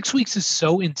 6 weeks is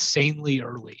so insanely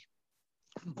early.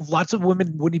 Lots of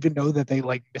women wouldn't even know that they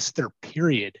like missed their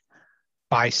period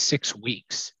by 6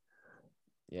 weeks.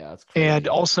 Yeah, that's crazy. And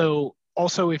also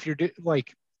if you're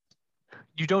like,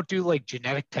 you don't do like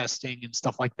genetic testing and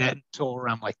stuff like that until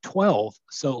around like 12.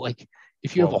 So like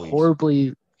if you have a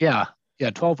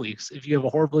 12 weeks. If you have a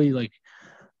horribly like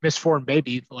misformed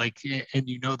baby, like, and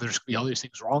you know there's gonna be all these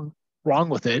things wrong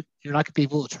with it, you're not gonna be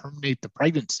able to terminate the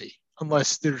pregnancy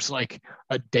unless there's like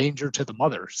a danger to the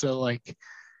mother. So like,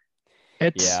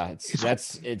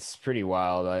 it's pretty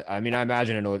wild. I mean, I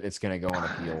imagine it's gonna go on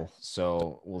appeal,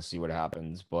 so we'll see what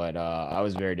happens. But I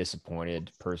was very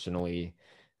disappointed personally.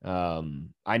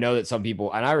 I know that some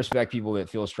people, and I respect people that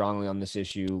feel strongly on this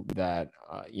issue, that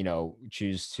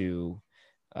choose to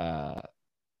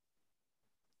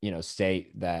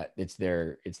state that it's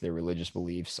their religious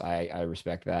beliefs. I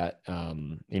respect that.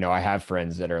 I have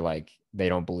friends that are like, they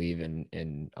don't believe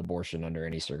in abortion under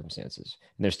any circumstances,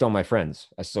 and they're still my friends.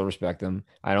 I still respect them.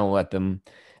 I don't let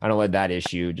that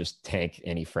issue just tank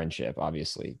any friendship,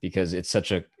 obviously, because it's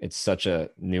such a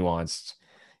nuanced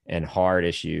and hard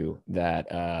issue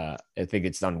that I think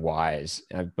it's unwise.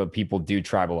 But people do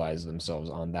tribalize themselves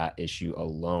on that issue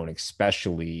alone,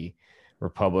 especially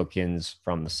Republicans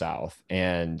from the South,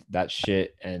 and that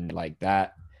shit. And like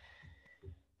that,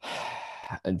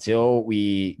 until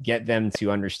we get them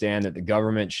to understand that the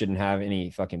government shouldn't have any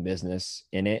fucking business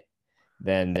in it,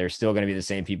 then they're still going to be the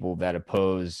same people that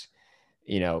oppose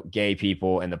gay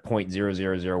people and the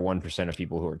 0.0001% of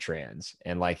people who are trans.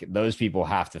 And like, those people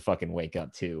have to fucking wake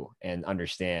up too and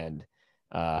understand,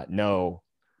 no,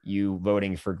 you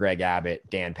voting for Greg Abbott,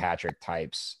 Dan Patrick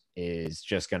types is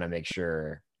just going to make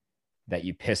sure that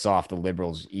you piss off the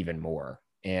liberals even more,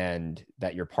 and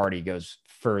that your party goes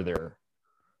further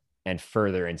and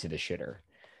further into the shitter.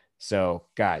 So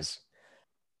guys,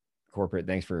 corporate,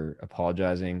 thanks for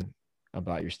apologizing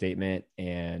about your statement.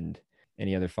 And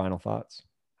any other final thoughts?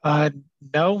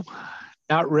 No,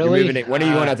 not really. When are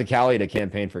you going out to Cali to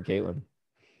campaign for Caitlyn?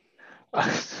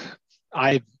 As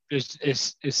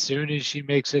soon as she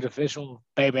makes it official,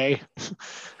 baby.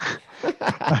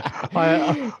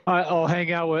 I'll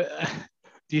hang out with.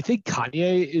 Do you think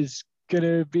Kanye is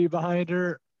gonna be behind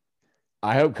her?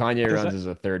 I hope Kanye runs as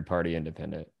a third-party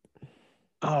independent.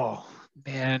 Oh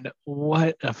man,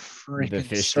 what a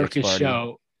freaking circus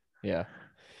show! Yeah.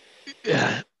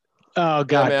 Oh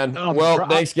God, yeah, man. Well,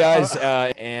 thanks, guys,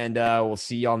 and we'll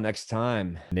see y'all next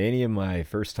time. And any of my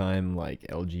first-time like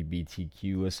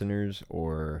LGBTQ listeners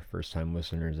or first-time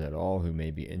listeners at all who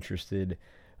may be interested,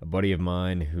 a buddy of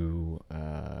mine who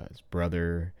his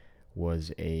brother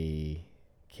was a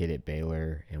kid at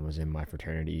Baylor and was in my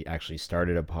fraternity actually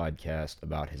started a podcast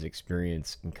about his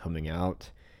experience in coming out.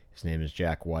 His name is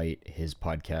Jack White. His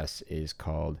podcast is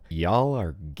called Y'all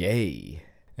Are Gay.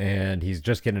 And he's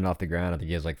just getting off the ground. I think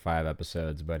he has like 5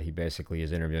 episodes, but he basically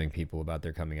is interviewing people about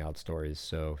their coming out stories.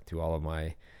 So to all of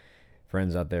my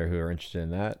friends out there who are interested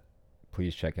in that,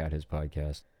 please check out his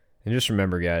podcast. And just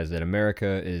remember, guys, that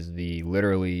America is the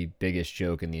literally biggest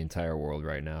joke in the entire world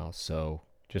right now. So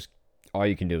just all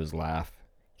you can do is laugh.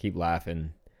 Keep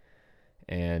laughing.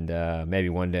 And maybe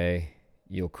one day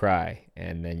you'll cry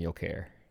and then you'll care.